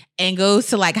 and goes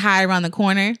to like hide around the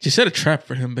corner. She set a trap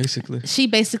for him, basically. She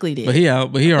basically did. But he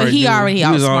already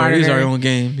outsmarted her. He's already on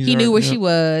game. He knew where she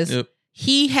was. Yep.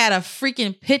 He had a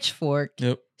freaking pitchfork.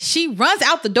 Yep. She runs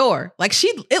out the door. Like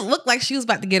it looked like she was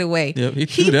about to get away. Yep.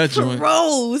 He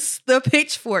throws the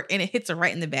pitchfork and it hits her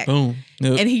right in the back. Boom.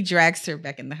 Yep. And he drags her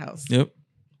back in the house. Yep.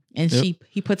 And he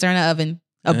puts her in an oven.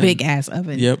 A big ass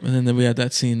oven. Yep. And then we had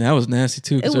that scene. That was nasty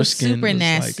too. It was her skin super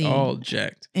nasty. Like all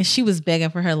jacked. And she was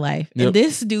begging for her life. Yep. And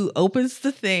this dude opens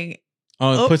the thing.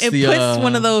 Oh, it puts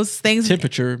one of those things.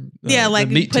 Temperature.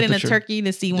 Like you put in a turkey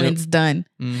to see when it's done.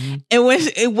 And when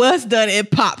it was done,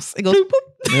 it pops. It goes boop.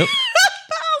 Yep. I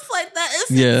was like, that is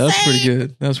insane. That was pretty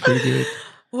good. That was pretty good.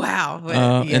 Wow.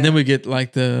 And then we get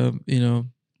like the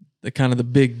kind of the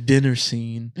big dinner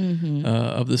scene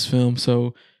of this film.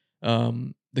 So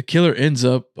the killer ends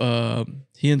up live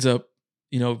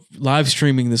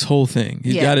streaming this whole thing.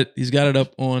 He's got it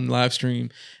up on live stream,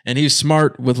 and he's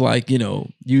smart with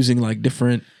using like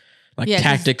different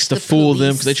tactics to fool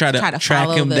them, because they try to track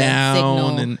him down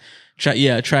signal. And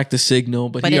track the signal,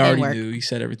 but he already knew. He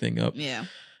set everything up. Yeah.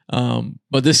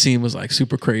 But this scene was like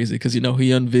super crazy because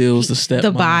he unveils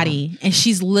the body, and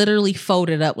she's literally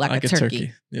folded up like a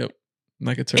turkey. Yep,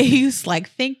 like a turkey. And he's like,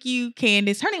 "Thank you,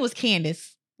 Candace." Her name was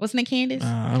Candace. Wasn't it Candace?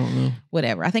 I don't know.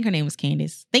 Whatever. I think her name was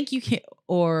Candace. Thank you,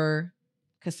 or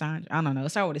Cassandra. I don't know.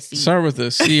 Start with a C. Start with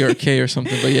a C or K or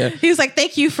something. But yeah, he was like,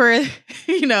 "Thank you for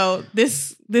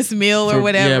this meal or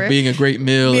whatever." Yeah, being a great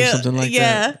meal or something like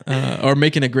that. Or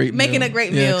making a great meal. Making a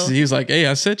great meal. He was like, "Hey,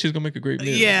 I said she's gonna make a great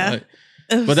meal." Yeah.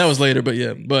 But that was later.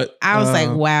 But I was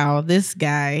like, "Wow, this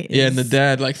guy." And the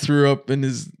dad threw up in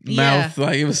his mouth.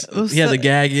 Like it was he had the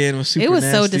gag in. It was super. It was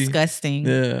nasty. So disgusting.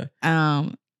 Yeah.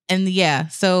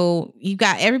 And so you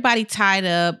got everybody tied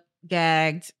up,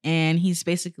 gagged, and he's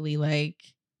basically like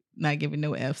not giving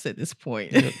no F's at this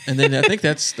point. Yep. And then I think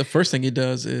that's the first thing he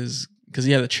does is because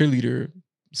he had a cheerleader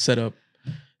set up,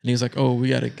 and he was like, "Oh, we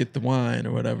got to get the wine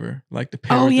or whatever, like to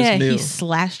pair with this meal." He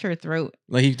slashed her throat.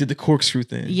 Like he did the corkscrew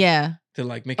thing. Yeah. To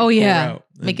like make it pour out.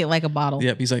 Make it like a bottle.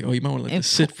 Yep. He's like, "Oh, you might want to let this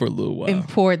sit for a little while." And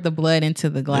poured the blood into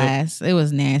the glass. Yep. It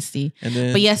was nasty. And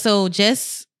then, so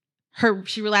Jess,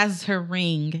 she realizes her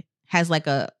ring has like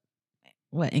a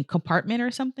compartment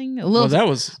or something. A little that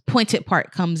was pointed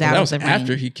part comes out. That was of the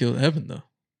after ring. He killed Evan though.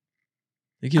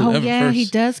 He killed Evan first. He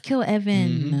does kill Evan.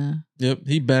 Mm-hmm. Yep.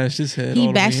 He bashed his head.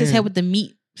 He bashed his head with the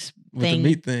meat thing.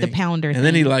 The pounder. And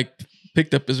then he like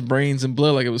picked up his brains and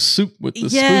blood like it was soup with the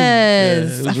spoon.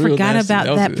 Yes, I forgot about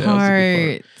that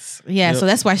part. Yeah, so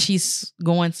that's why she's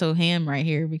going so ham right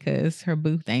here, because her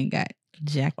boo thing got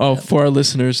jacked up. For our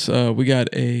listeners, we got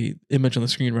a image on the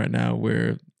screen right now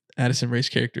where Addison Rae's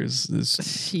character is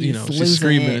she's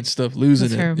screaming and stuff,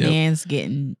 losing it. Her man's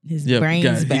getting his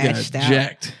brains bashed out.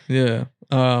 Jacked. Yeah.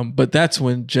 But that's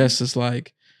when Jess is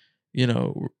like,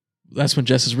 that's when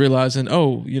Jess is realizing,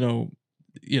 the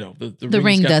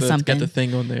ring does something. Got the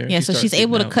thing on there. Yeah, so she's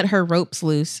able to cut her ropes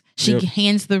loose. She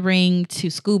hands the ring to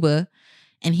Scuba,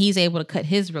 and he's able to cut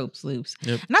his ropes loose.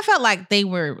 Yep. And I felt like they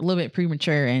were a little bit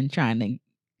premature in trying to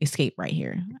escape right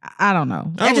here. I don't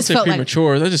know. I just felt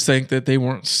premature. I just think that they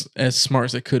weren't as smart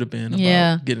as they could have been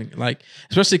about getting, like,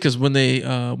 especially because when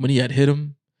he had hit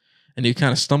him and he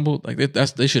kind of stumbled, like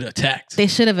they should have attacked. They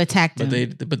should have attacked him,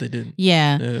 but they didn't.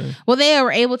 Yeah. Well, they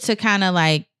were able to kind of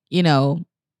like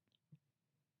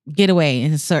get away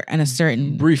in a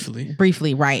certain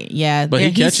briefly, right? Yeah, but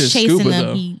he catches Scuba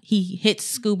though. He hits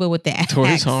Scuba with the axe. Tore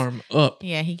his arm up.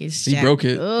 Yeah, he gets. He broke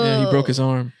it. Ugh. Yeah, he broke his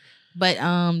arm. But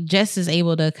Jess is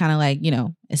able to kind of like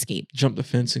escape, jump the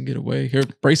fence and get away. Her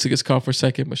bracelet gets caught for a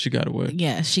second, but she got away.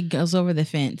 Yeah, she goes over the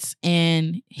fence,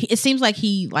 and it seems like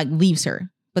he like leaves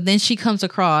her, but then she comes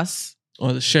across.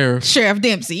 Oh, the Sheriff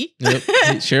Dempsey.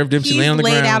 Yep, Sheriff Dempsey laying on the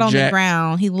ground. Laid out on the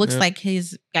ground. He looks like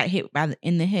he's got hit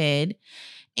in the head.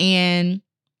 And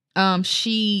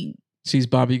she sees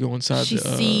Bobby go inside. She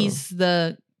sees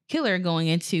the killer going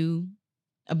into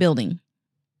a building,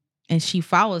 and she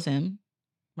follows him,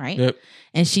 right? Yep.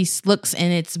 And she looks,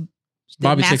 and it's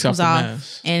Bobby takes off the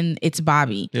mask. And it's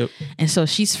Bobby. Yep. And so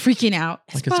she's freaking out.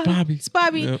 It's Bobby. It's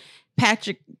Bobby. Yep.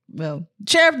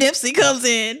 Sheriff Dempsey comes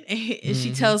in and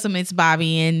she tells him it's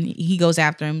Bobby and he goes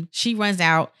after him. She runs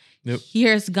out. Yep. He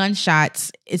hears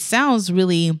gunshots. It sounds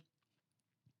really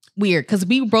weird because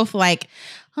we were both like,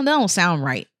 oh, that don't sound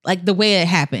right. Like the way it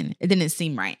happened, it didn't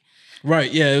seem right.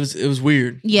 Right. Yeah. It was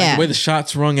weird. Yeah. Like the way the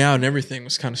shots rung out and everything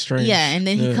was kind of strange. Yeah. And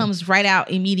then he comes right out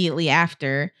immediately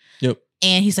after. Yep.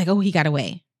 And he's like, oh, he got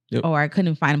away. Yep. Or I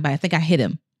couldn't find him, but I think I hit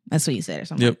him. That's what he said or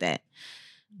something like that.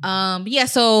 Yeah.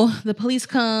 So the police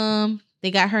come. They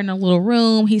got her in a little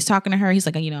room. He's talking to her. He's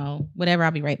like, whatever.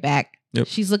 I'll be right back. Yep.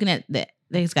 She's looking at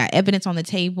there's got evidence on the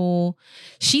table.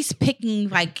 She's picking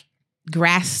like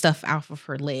grass stuff off of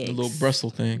her legs. The little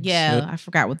bristle things. Yeah. Yep. I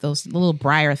forgot what those little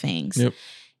briar things. Yep.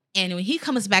 And when he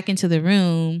comes back into the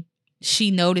room,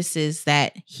 she notices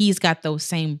that he's got those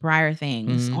same briar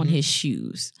things on his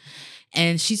shoes.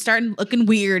 And she's starting looking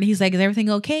weird. He's like, is everything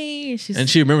okay? And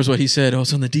she remembers what he said. Oh,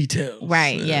 it's on the details.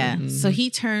 Right, yeah. So he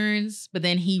turns, but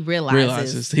then he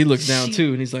realizes. He looks down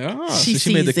too, and he's like, oh, so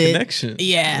she made the connection.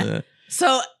 Yeah.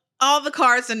 So all the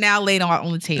cards are now laid out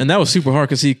on the table. And that was super hard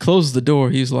because he closes the door.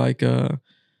 He's like, what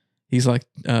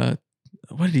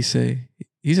did he say?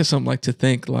 He said something like to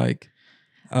think like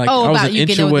I was an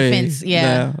inch away. The fence.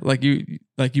 Yeah. Like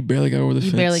you barely got over the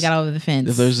fence. You barely got over the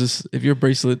fence. If your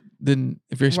bracelet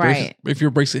if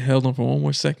your bracelet held on for one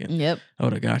more second, yep, I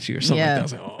would have got you or something like that. I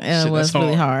was like, oh, shit, it was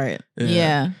really hard.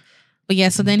 Yeah. But yeah,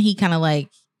 so then he kind of like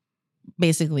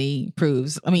basically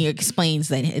explains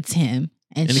that it's him.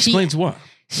 And she explains why.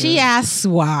 She asks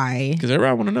why. Because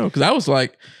everybody want to know. Because I was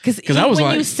like,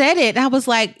 when you said it, I was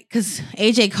like, because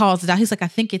AJ calls it out. He's like, I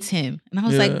think it's him. And I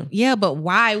was like, yeah, but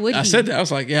why would he? I said that. I was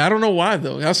like, I don't know why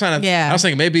though. I was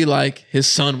thinking maybe like his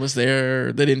son was there.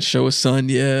 Or they didn't show his son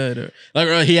yet.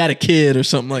 Or he had a kid or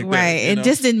something like that. Right. It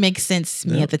just didn't make sense to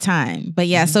me at the time. But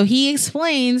yeah, so he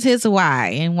explains his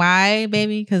why. And why,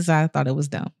 baby? Because I thought it was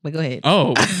dumb. But go ahead.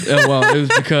 Oh, well, it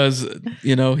was because,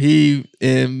 he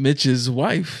and Mitch's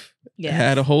wife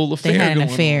had a whole affair. They had an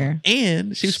affair.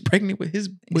 And she was pregnant with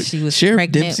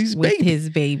Sheriff Dempsey's baby. His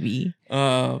baby. So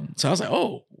I was like,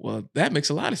 oh, well, that makes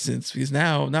a lot of sense because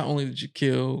now not only did you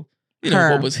kill,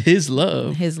 what was his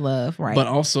love, right, but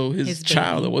also his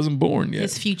child that wasn't born yet,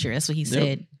 his future. That's what he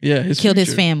said. Yeah, killed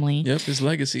his family. Yep, his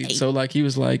legacy. Hey. So like he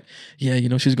was like,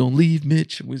 she's gonna leave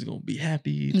Mitch, and we're gonna be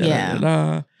happy.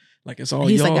 Like it's all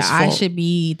y'all's fault. I should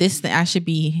be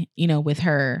with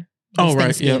her.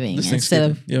 Thanksgiving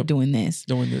instead of doing this.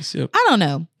 Yep. I don't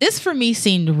know. This for me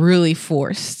seemed really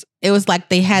forced. It was like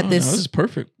they had this. No, this is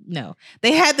perfect. No,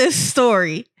 they had this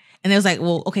story, and it was like,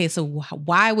 well, okay, so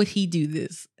why would he do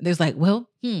this? There's like, well,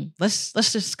 let's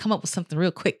just come up with something real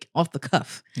quick off the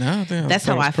cuff. No, that's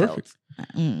how I felt.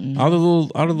 All the little,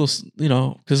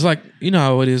 because like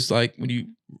how it is like when you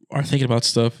are thinking about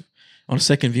stuff on a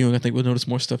second viewing, I think we'll notice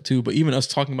more stuff too. But even us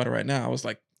talking about it right now, I was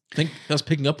like. I think I was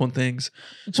picking up on things.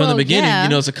 So in the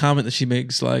beginning, it's a comment that she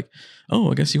makes like, oh,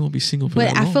 I guess you won't be single for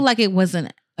that long. But I feel like it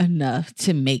wasn't enough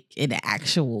to make it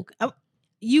actual.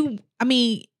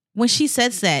 When she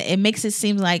says that, it makes it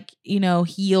seem like,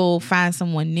 he'll find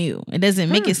someone new. It doesn't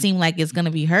make it seem like it's going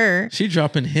to be her. She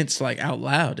dropping hints like out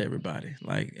loud to everybody.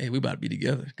 Like, hey, we about to be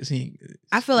together. Because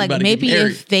I feel like maybe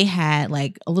if they had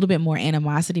like a little bit more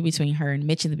animosity between her and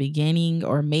Mitch in the beginning,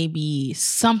 or maybe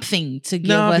something to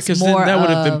give us more. That would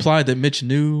have implied that Mitch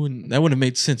knew, and that wouldn't have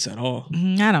made sense at all.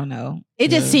 I don't know. It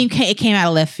just seemed it came out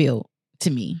of left field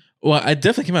to me. Well, it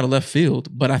definitely came out of left field,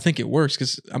 but I think it works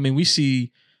because we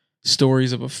see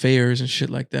stories of affairs and shit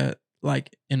like that,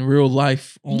 like in real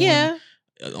life. You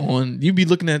be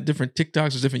looking at different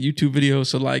TikToks or different YouTube videos.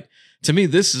 So like to me,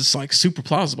 this is like super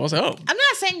plausible. I was like, oh, I'm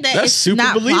not saying that it's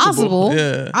not plausible.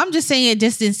 Yeah. I'm just saying it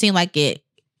just didn't seem like it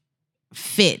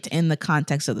fit in the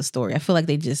context of the story. I feel like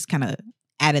they just kind of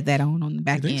added that on the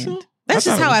back end. So? That's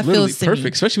just how I feel.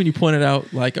 Perfect, especially when you pointed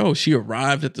out like, oh, she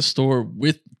arrived at the store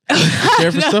with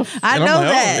sheriff and stuff. I know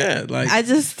that. Oh, I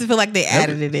just feel like they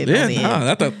added it in.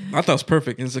 I thought it was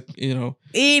perfect. It's like,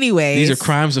 Anyways, these are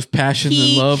crimes of passion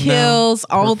and love. He kills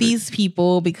all these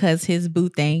people because his boo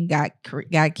thing got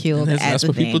killed. That's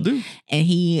what people do, and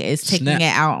he is taking it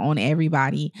out on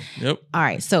everybody. Yep. All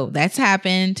right, so that's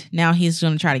happened. Now he's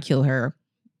going to try to kill her.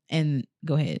 And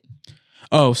go ahead.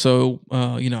 Oh, so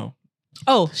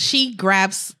Oh, she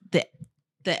grabs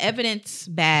the evidence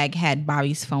bag had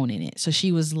Bobby's phone in it. So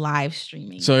she was live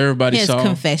streaming. So everybody saw his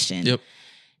confession. Yep.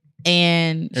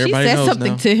 And everybody she said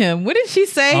something to him. What did she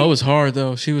say? Oh, it was hard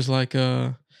though. She was like,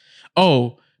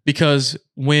 because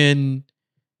when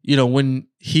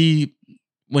she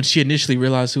initially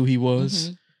realized who he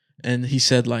was, And he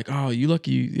said like, "Oh, you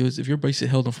lucky. It was if your bracelet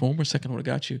held on for 1 more second, I would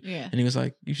have got you." Yeah. And he was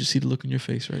like, "You should see the look on your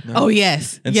face right now." Oh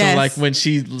yes. And so like when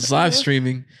she was live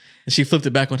streaming and she flipped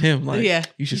it back on him, like,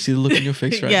 you should see the look on your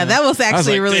face right now. Yeah, that was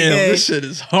actually really damn, good. This shit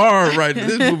is hard right now.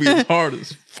 This movie is hard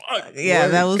as fuck. Yeah,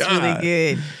 that was God. really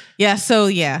good. Yeah, so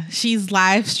she's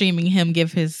live streaming him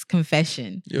give his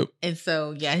confession. Yep. And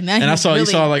so and I saw you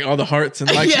saw like all the hearts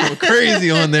and likes go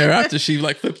crazy on there after she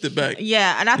like flipped it back.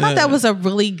 Yeah, and I thought that was a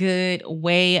really good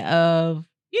way of,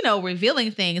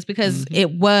 revealing things because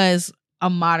it was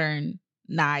a modern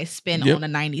spin on a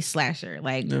 90s slasher.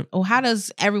 Like, how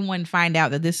does everyone find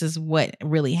out that this is what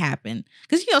really happened?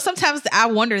 Because sometimes I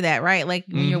wonder that, right? Like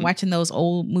when you're watching those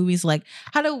old movies, like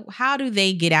how do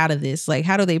they get out of this? Like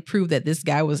how do they prove that this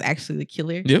guy was actually the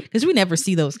killer? Yep. Because we never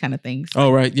see those kind of things.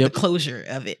 Oh right, yep. The closure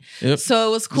of it. Yep. So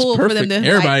it was cool for them to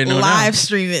everybody know live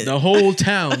stream it. The whole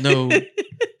town know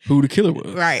who the killer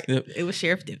was. Right. Yep. It was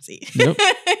Sheriff Dempsey. Yep.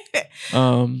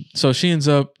 So she ends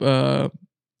up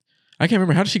I can't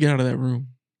remember, how did she get out of that room?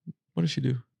 What did she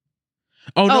do?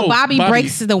 Oh no, Bobby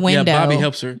breaks the window. Yeah, Bobby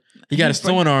helps her. He got his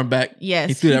throwing arm back. Yes.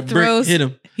 He threw that brick, hit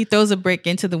him. He throws a brick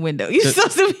into the window. He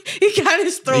got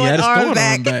his throwing arm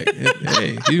back.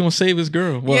 Hey, he's gonna save his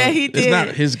girl. Well, yeah, he did. It's not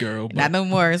his girl. Not no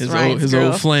more. It's his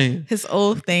old flame. His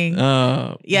old thing.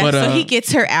 So he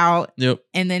gets her out. Yep.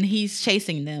 And then he's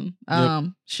chasing them.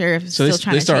 Sheriff is so still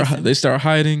trying to chase them. They start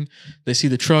hiding. They see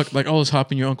the truck. Like, let's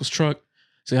hop in your uncle's truck.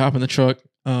 So they hop in the truck.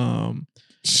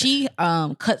 She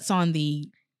cuts on the,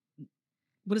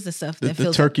 what is the stuff that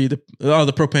the turkey, the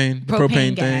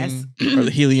propane thing or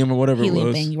the helium or whatever it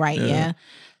was. Thing, right? Yeah.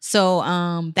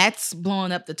 So that's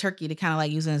blowing up the turkey to kind of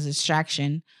like use it as a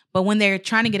distraction. But when they're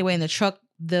trying to get away in the truck,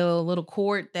 the little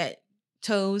cord that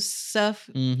tows stuff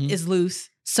is loose.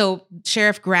 So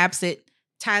Sheriff grabs it,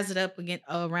 ties it up again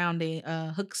around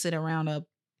hooks it around a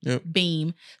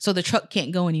beam, so the truck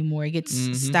can't go anymore. It gets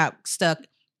stuck.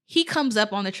 He comes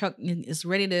up on the truck and is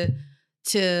ready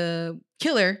to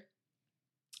kill her.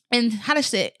 And how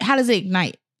does it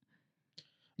ignite?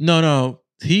 No,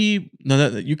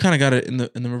 that you kind of got it in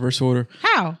the reverse order.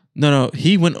 How? No,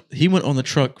 he went on the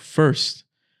truck first,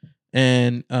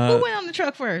 and who went on the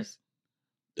truck first?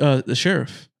 The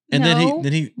sheriff, and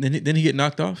then he get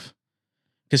knocked off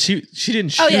because she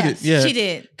didn't shoot it. Yeah, she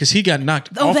did because he got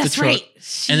knocked off the truck, right.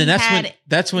 And then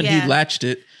that's when he latched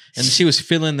it. And she was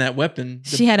feeling that weapon.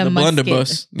 She had a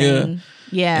blunderbuss.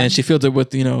 Yeah. And she filled it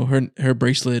with, her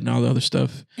bracelet and all the other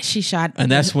stuff. She shot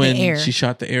and that's when she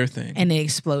shot the air thing. And it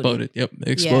exploded. Yep. It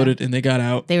exploded and they got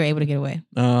out. They were able to get away.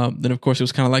 Then of course it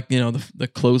was kind of like, the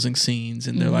closing scenes.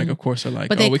 And they're like, of course they're like,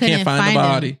 we can't find the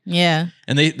body. Him. Yeah.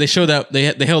 And they showed that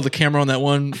they held the camera on that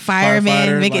one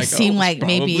fireman, make it seem like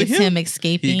maybe it's him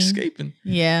escaping. He's escaping.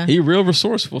 Yeah. He real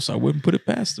resourceful, so I wouldn't put it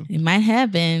past him. It might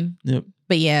have been. Yep.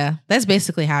 But yeah, that's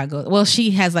basically how it goes. Well,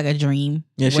 she has like a dream.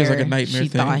 Yeah, she has like a nightmare she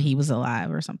thing. thought he was alive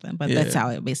or something. But that's how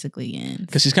it basically ends.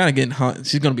 Because she's kind of getting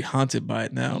she's going to be haunted by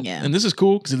it now. Yeah. And this is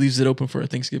cool because it leaves it open for a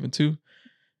Thanksgiving too.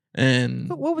 And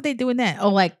what would they do in that? Oh,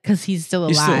 like because he's still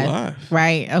alive. He's still alive.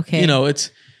 Right. Okay. It's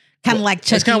kind of like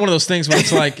Chucky. It's kind of one of those things where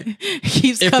it's like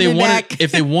keeps coming back.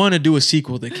 If they want to do a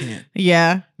sequel, they can't.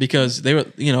 Yeah. Because they were,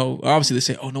 obviously they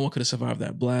say, no one could have survived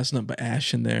that blast, nothing but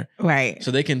ash in there. Right. So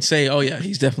they can say,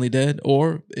 he's definitely dead.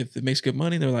 Or if it makes good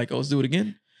money, they're like, let's do it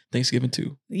again. Thanksgiving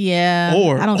 2. Yeah.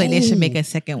 Or I don't think they should make a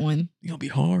second one. It's gonna be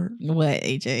hard. What,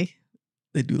 AJ?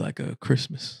 They do like a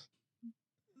Christmas.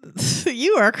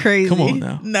 You are crazy. Come on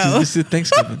now. No. This is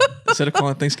Thanksgiving. Instead of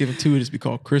calling Thanksgiving 2, it just be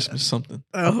called Christmas something.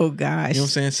 Oh gosh. You know what I'm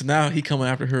saying? So now he coming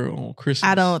after her on Christmas.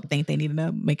 I don't think they need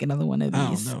to make another one of these. I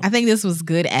don't know. I think this was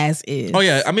good as is. Oh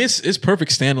yeah. I mean it's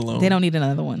perfect standalone. They don't need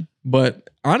another one. But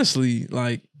honestly,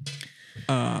 like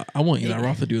I want Eli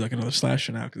Roth to do like another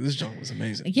slasher now because this joint was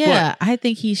amazing. Yeah, but I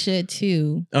think he should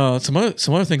too. Some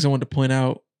other things I wanted to point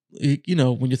out, when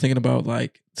you're thinking about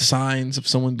like signs of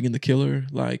someone being the killer,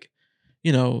 like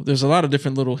there's a lot of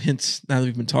different little hints now that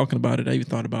we've been talking about it. I even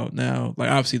thought about now, like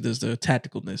obviously there's the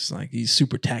tacticalness, like he's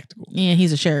super tactical. Yeah,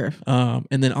 he's a sheriff. And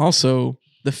then also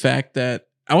the fact that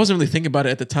I wasn't really thinking about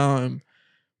it at the time,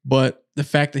 but the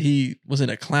fact that he was in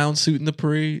a clown suit in the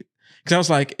parade, because I was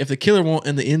like, if the killer won't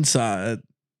in the inside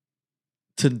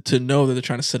to know that they're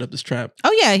trying to set up this trap.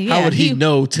 Oh yeah. How would he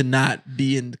know to not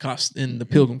be in the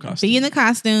pilgrim costume? Be in the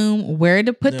costume, where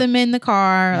to put them in the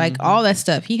car, like all that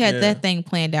stuff. He had that thing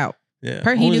planned out.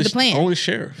 Yeah, he knew the plan. Only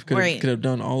sheriff could have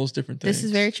done all those different things. This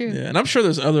is very true. Yeah, and I'm sure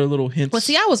there's other little hints. Well,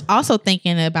 see, I was also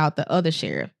thinking about the other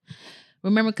sheriff.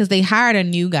 Remember, because they hired a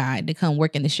new guy to come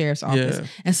work in the sheriff's office,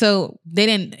 and so he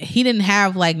didn't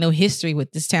have like no history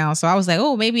with this town. So I was like,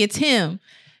 oh, maybe it's him.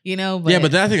 But yeah,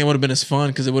 but I think it would have been as fun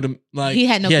because it would have like he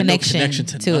had no connection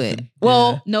to nothing. it.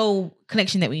 Well, no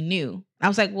connection that we knew. I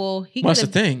was like, well, that's the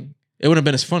thing. It would have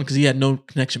been as fun because he had no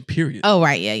connection. Period. Oh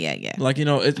right, yeah. Like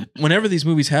whenever these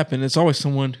movies happen, it's always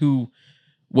someone who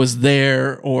was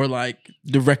there or like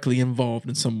directly involved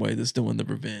in some way that's doing the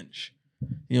revenge. You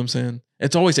know what I'm saying?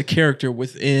 It's always a character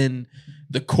within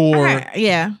the core.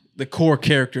 The core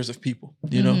characters of people.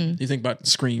 You know, you think about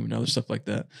Scream and other stuff like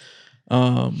that.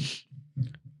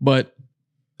 But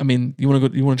I mean, you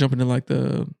want to jump into like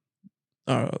the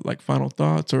like final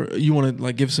thoughts, or you want to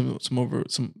like give some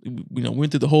went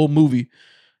through the whole movie.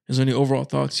 Is there any overall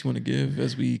thoughts you want to give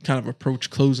as we kind of approach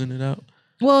closing it out?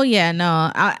 Well, yeah,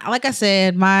 no. Like I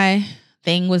said, my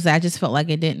thing was that I just felt like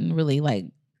it didn't really like,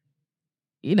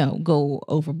 go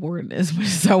overboard as much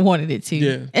as I wanted it to.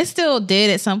 Yeah. It still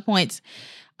did at some points.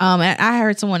 And I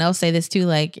heard someone else say this too,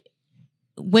 like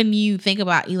when you think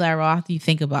about Eli Roth, you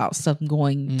think about stuff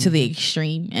going to the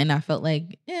extreme, and I felt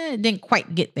like it didn't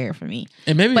quite get there for me.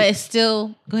 And maybe, but it's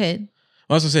still. Go ahead.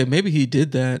 I was gonna say maybe he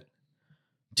did that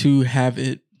to have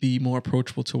it be more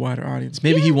approachable to a wider audience.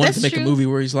 Maybe he wanted to make a movie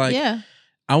where he's like,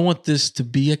 I want this to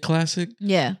be a classic.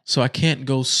 Yeah. So I can't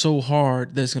go so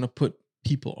hard that it's gonna put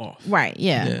people off. Right.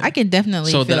 Yeah. I can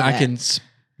definitely so feel that I can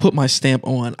put my stamp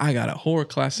on. I got a horror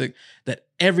classic that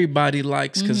everybody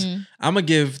likes because I'm gonna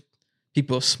give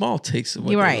people a small taste of what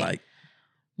they like,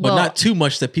 but not too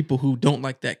much that people who don't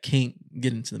like that can't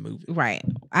get into the movie. Right.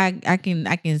 I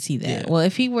can see that. Yeah. Well,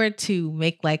 if he were to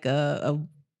make like a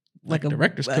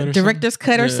director's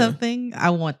cut or something, I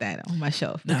want that on my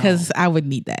shelf because I would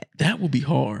need that. That would be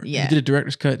hard. Yeah. He did a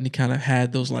director's cut and he kind of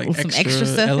had those like some extra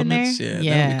stuff elements in there.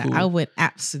 Yeah, that would be cool. I would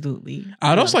absolutely.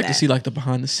 I'd also like to see like the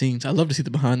behind the scenes. I'd love to see the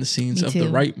behind the scenes of the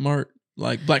Right Mart.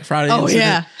 Like Black Friday. Oh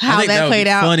yeah, how that played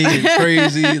out. Funny and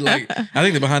crazy. Like I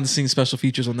think the behind the scenes special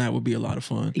features on that would be a lot of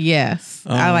fun. Yes,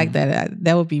 I like that.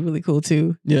 That would be really cool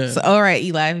too. Yeah. So all right,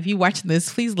 Eli, if you're watching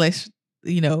this, please make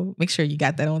sure you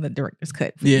got that on the director's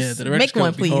cut. Please. Yeah, the director's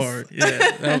cut would be hard.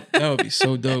 Yeah, that would be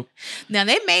so dope. Now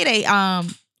they made a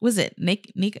was it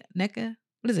NECA?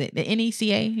 What is it? The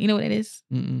NECA? You know what it is?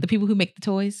 The people who make the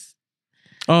toys.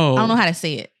 Oh, I don't know how to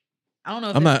say it. I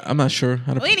don't know. I'm not sure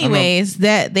how to. Well, anyways,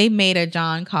 that they made a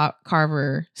John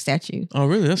Carver statue. Oh,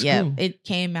 really? That's cool. It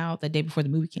came out the day before the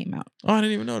movie came out. Oh, I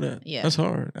didn't even know that. Yeah, that's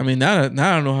hard. I mean, now I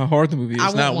don't know how hard the movie is.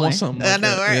 I want something. Like I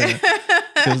know, that.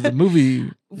 Right? Because the movie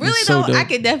really so dope. I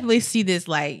could definitely see this,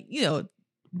 like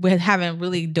with having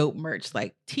really dope merch,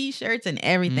 like T-shirts and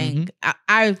everything.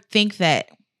 I think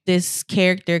that this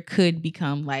character could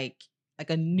become like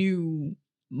a new.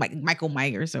 Like Michael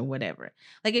Myers or whatever.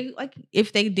 Like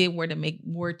if they did were to make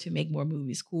more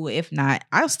movies, cool. If not,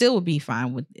 I still would be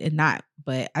fine with it not.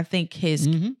 But I think his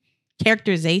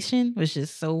characterization was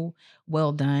just so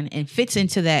well done and fits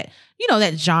into that,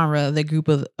 that genre, the group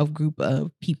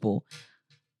of people.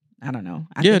 I don't know.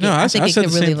 I said the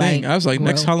same thing. I was like,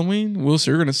 next Halloween,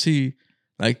 we're gonna see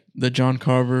like the John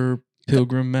Carver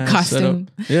pilgrim mask costume.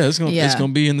 Setup. Yeah, it's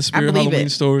gonna be in the Spirit Halloween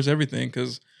stores, everything,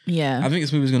 because. Yeah, I think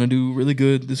this movie is going to do really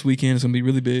good this weekend. It's going to be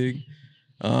really big.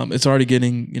 It's already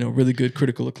getting, really good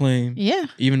critical acclaim. Yeah.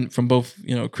 Even from both,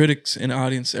 critics and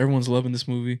audience. Everyone's loving this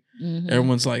movie.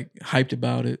 Everyone's like hyped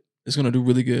about it. It's going to do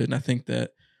really good. And I think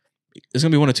that it's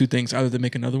going to be one of two things. Either they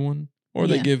make another one or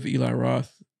they give Eli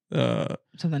Roth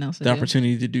something else, the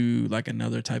opportunity to do like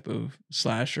another type of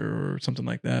slasher or something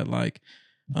like that. Like,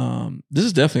 this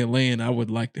is definitely a lane I would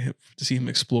like to see him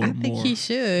explore more. I think he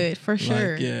should, for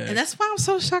sure. Yeah. And that's why I'm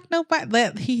so shocked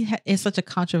that he is such a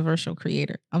controversial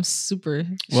creator. I'm super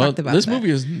shocked about this that. movie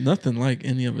is nothing like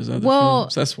any of his other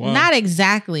films. That's why. Not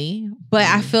exactly, but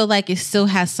I feel like it still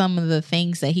has some of the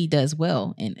things that he does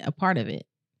well and a part of it.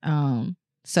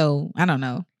 So I don't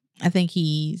know. I think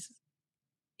he's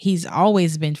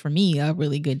always been, for me, a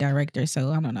really good director.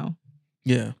 So I don't know.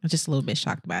 Yeah. I'm just a little bit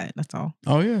shocked by it. That's all.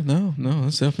 Oh, yeah. No,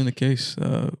 that's definitely the case.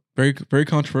 Very, very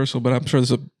controversial, but I'm sure this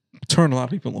will turn a lot of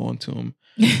people on to him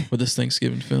with this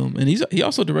Thanksgiving film. And he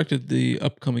also directed the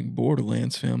upcoming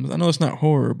Borderlands film. I know it's not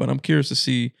horror, but I'm curious to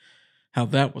see how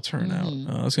that will turn out.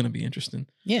 It's going to be interesting.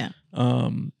 Yeah.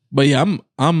 But yeah,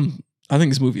 I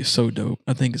think this movie is so dope.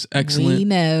 I think it's excellent. We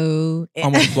know.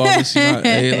 Almost flawless. Like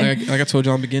I told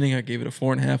you in the beginning, I gave it a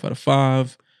 4.5 out of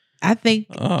 5. I think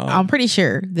I'm pretty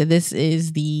sure that this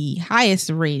is the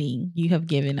highest rating you have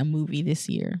given a movie this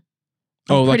year.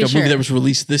 Movie that was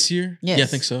released this year? Yes. Yeah, I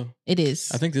think so. It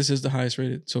is. I think this is the highest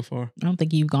rated so far. I don't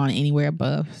think you've gone anywhere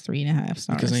above 3.5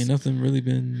 stars. Because ain't nothing really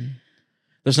been.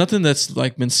 There's nothing that's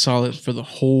like been solid for the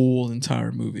whole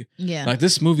entire movie. Yeah. Like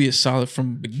this movie is solid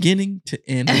from beginning to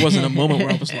end. There wasn't a moment where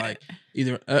I was like,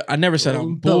 either I never said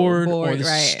I'm bored or this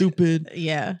is stupid.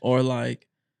 Yeah. Or like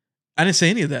I didn't say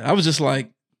any of that. I was just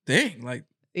like, dang, like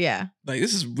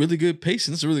this is really good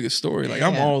pacing. This is a really good story. Like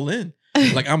I'm all in.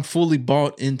 Like I'm fully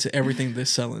bought into everything they're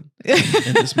selling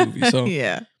in this movie. So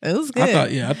it was good.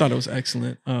 I thought it was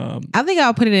excellent. I think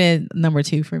I'll put it in number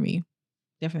 2 for me.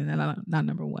 Definitely not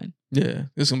number 1. Yeah,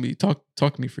 it's gonna be talk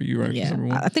to me for you, right? Yeah,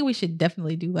 I think we should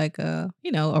definitely do like a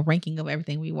ranking of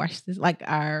everything we watched this, like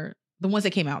the ones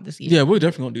that came out this year. Yeah, we're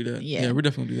definitely gonna do that. Yeah, we're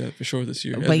definitely gonna do that for sure this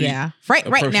year. But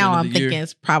right now I'm thinking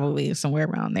it's probably somewhere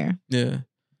around there. Yeah,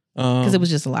 because it was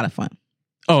just a lot of fun.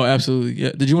 Oh, absolutely.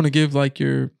 Yeah. Did you want to give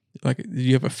did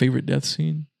you have a favorite death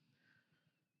scene?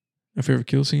 A favorite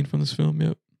kill scene from this film?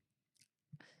 Yep.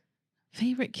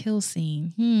 Favorite kill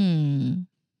scene?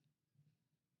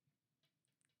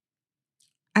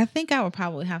 I think I would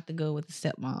probably have to go with the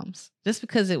stepmoms, just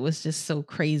because it was just so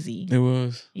crazy. It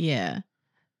was. Yeah.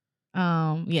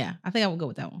 I think I would go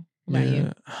with that one. What about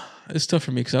you? It's tough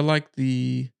for me because I like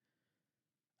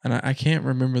and I can't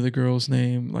remember the girl's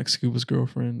name, like Scuba's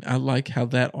girlfriend. I like how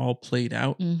that all played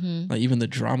out, like even the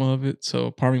drama of it.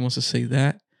 So part of me wants to say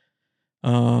that.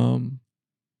 But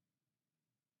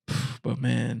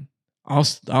man, I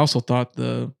also thought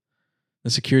the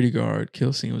security guard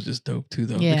kill scene was just dope too,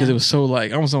 though, because it was so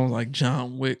almost like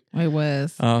John Wick. It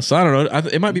was. So I don't know.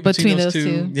 It might be between those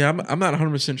two. Yeah, I'm not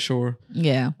 100% sure.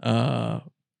 Yeah.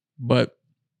 But.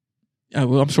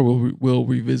 I'm sure we'll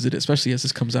revisit it, especially as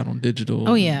this comes out on digital.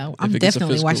 Oh yeah, I'm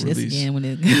definitely watching this again when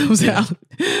it comes out.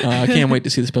 I can't wait to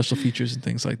see the special features and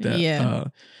things like that. Yeah.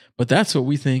 But that's what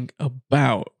we think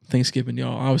about Thanksgiving,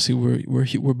 y'all. Obviously,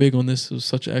 we're big on this. It was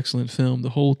such an excellent film. The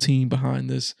whole team behind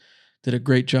this did a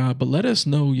great job. But let us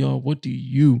know, y'all, what do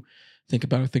you think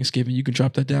about Thanksgiving? You can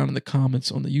drop that down in the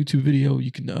comments on the YouTube video.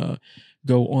 You can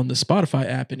go on the Spotify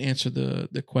app and answer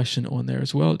the question on there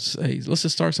as well. Let's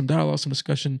just start some dialogue, some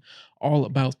discussion all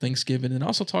about Thanksgiving, and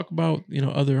also talk about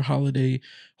other holiday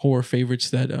horror favorites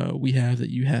that we have,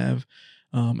 that you have.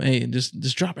 And just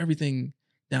drop everything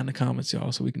down in the comments,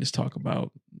 y'all, so we can just talk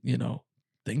about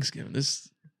Thanksgiving. This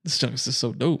junk is just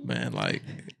so dope, man. Like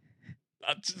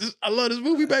I love this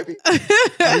movie, baby.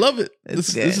 I love it.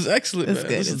 This is excellent, man.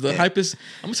 This is the hypest.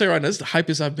 I'm gonna say right now, this is the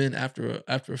hypest I've been after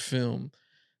a film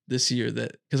this year,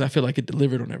 because I feel like it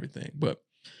delivered on everything. But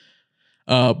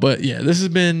yeah, this has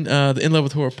been the In Love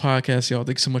with Horror podcast, y'all.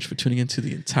 Thanks so much for tuning into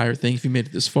the entire thing. If you made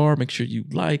it this far, make sure you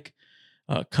like,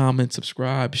 comment,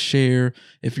 subscribe, share.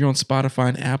 If you're on Spotify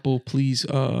and Apple, please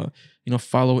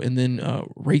follow and then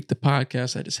rate the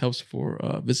podcast. That just helps for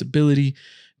visibility.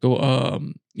 Go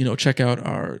check out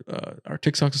our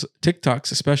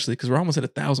TikToks, especially because we're almost at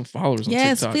 1,000 followers on TikTok.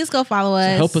 Yes, please go follow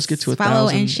us. So help us get to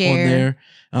 1,000 and share. on there.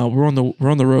 We're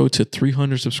on the road to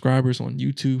 300 subscribers on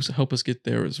YouTube, so help us get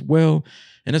there as well.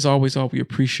 And as always, we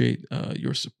appreciate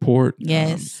your support.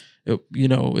 Yes.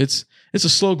 It's a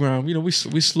slow grind. We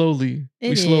slowly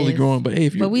growing, but hey,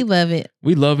 we love it.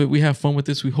 We love it. We have fun with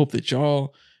this. We hope that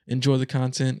y'all enjoy the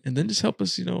content, and then just help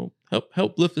us,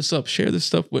 help lift this up. Share this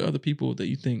stuff with other people that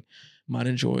you think might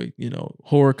enjoy,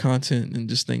 horror content and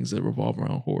just things that revolve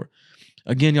around horror.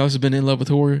 Again, y'all, this has been In Love with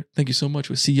Horror. Thank you so much.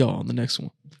 We'll see y'all on the next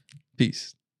one.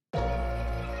 Peace.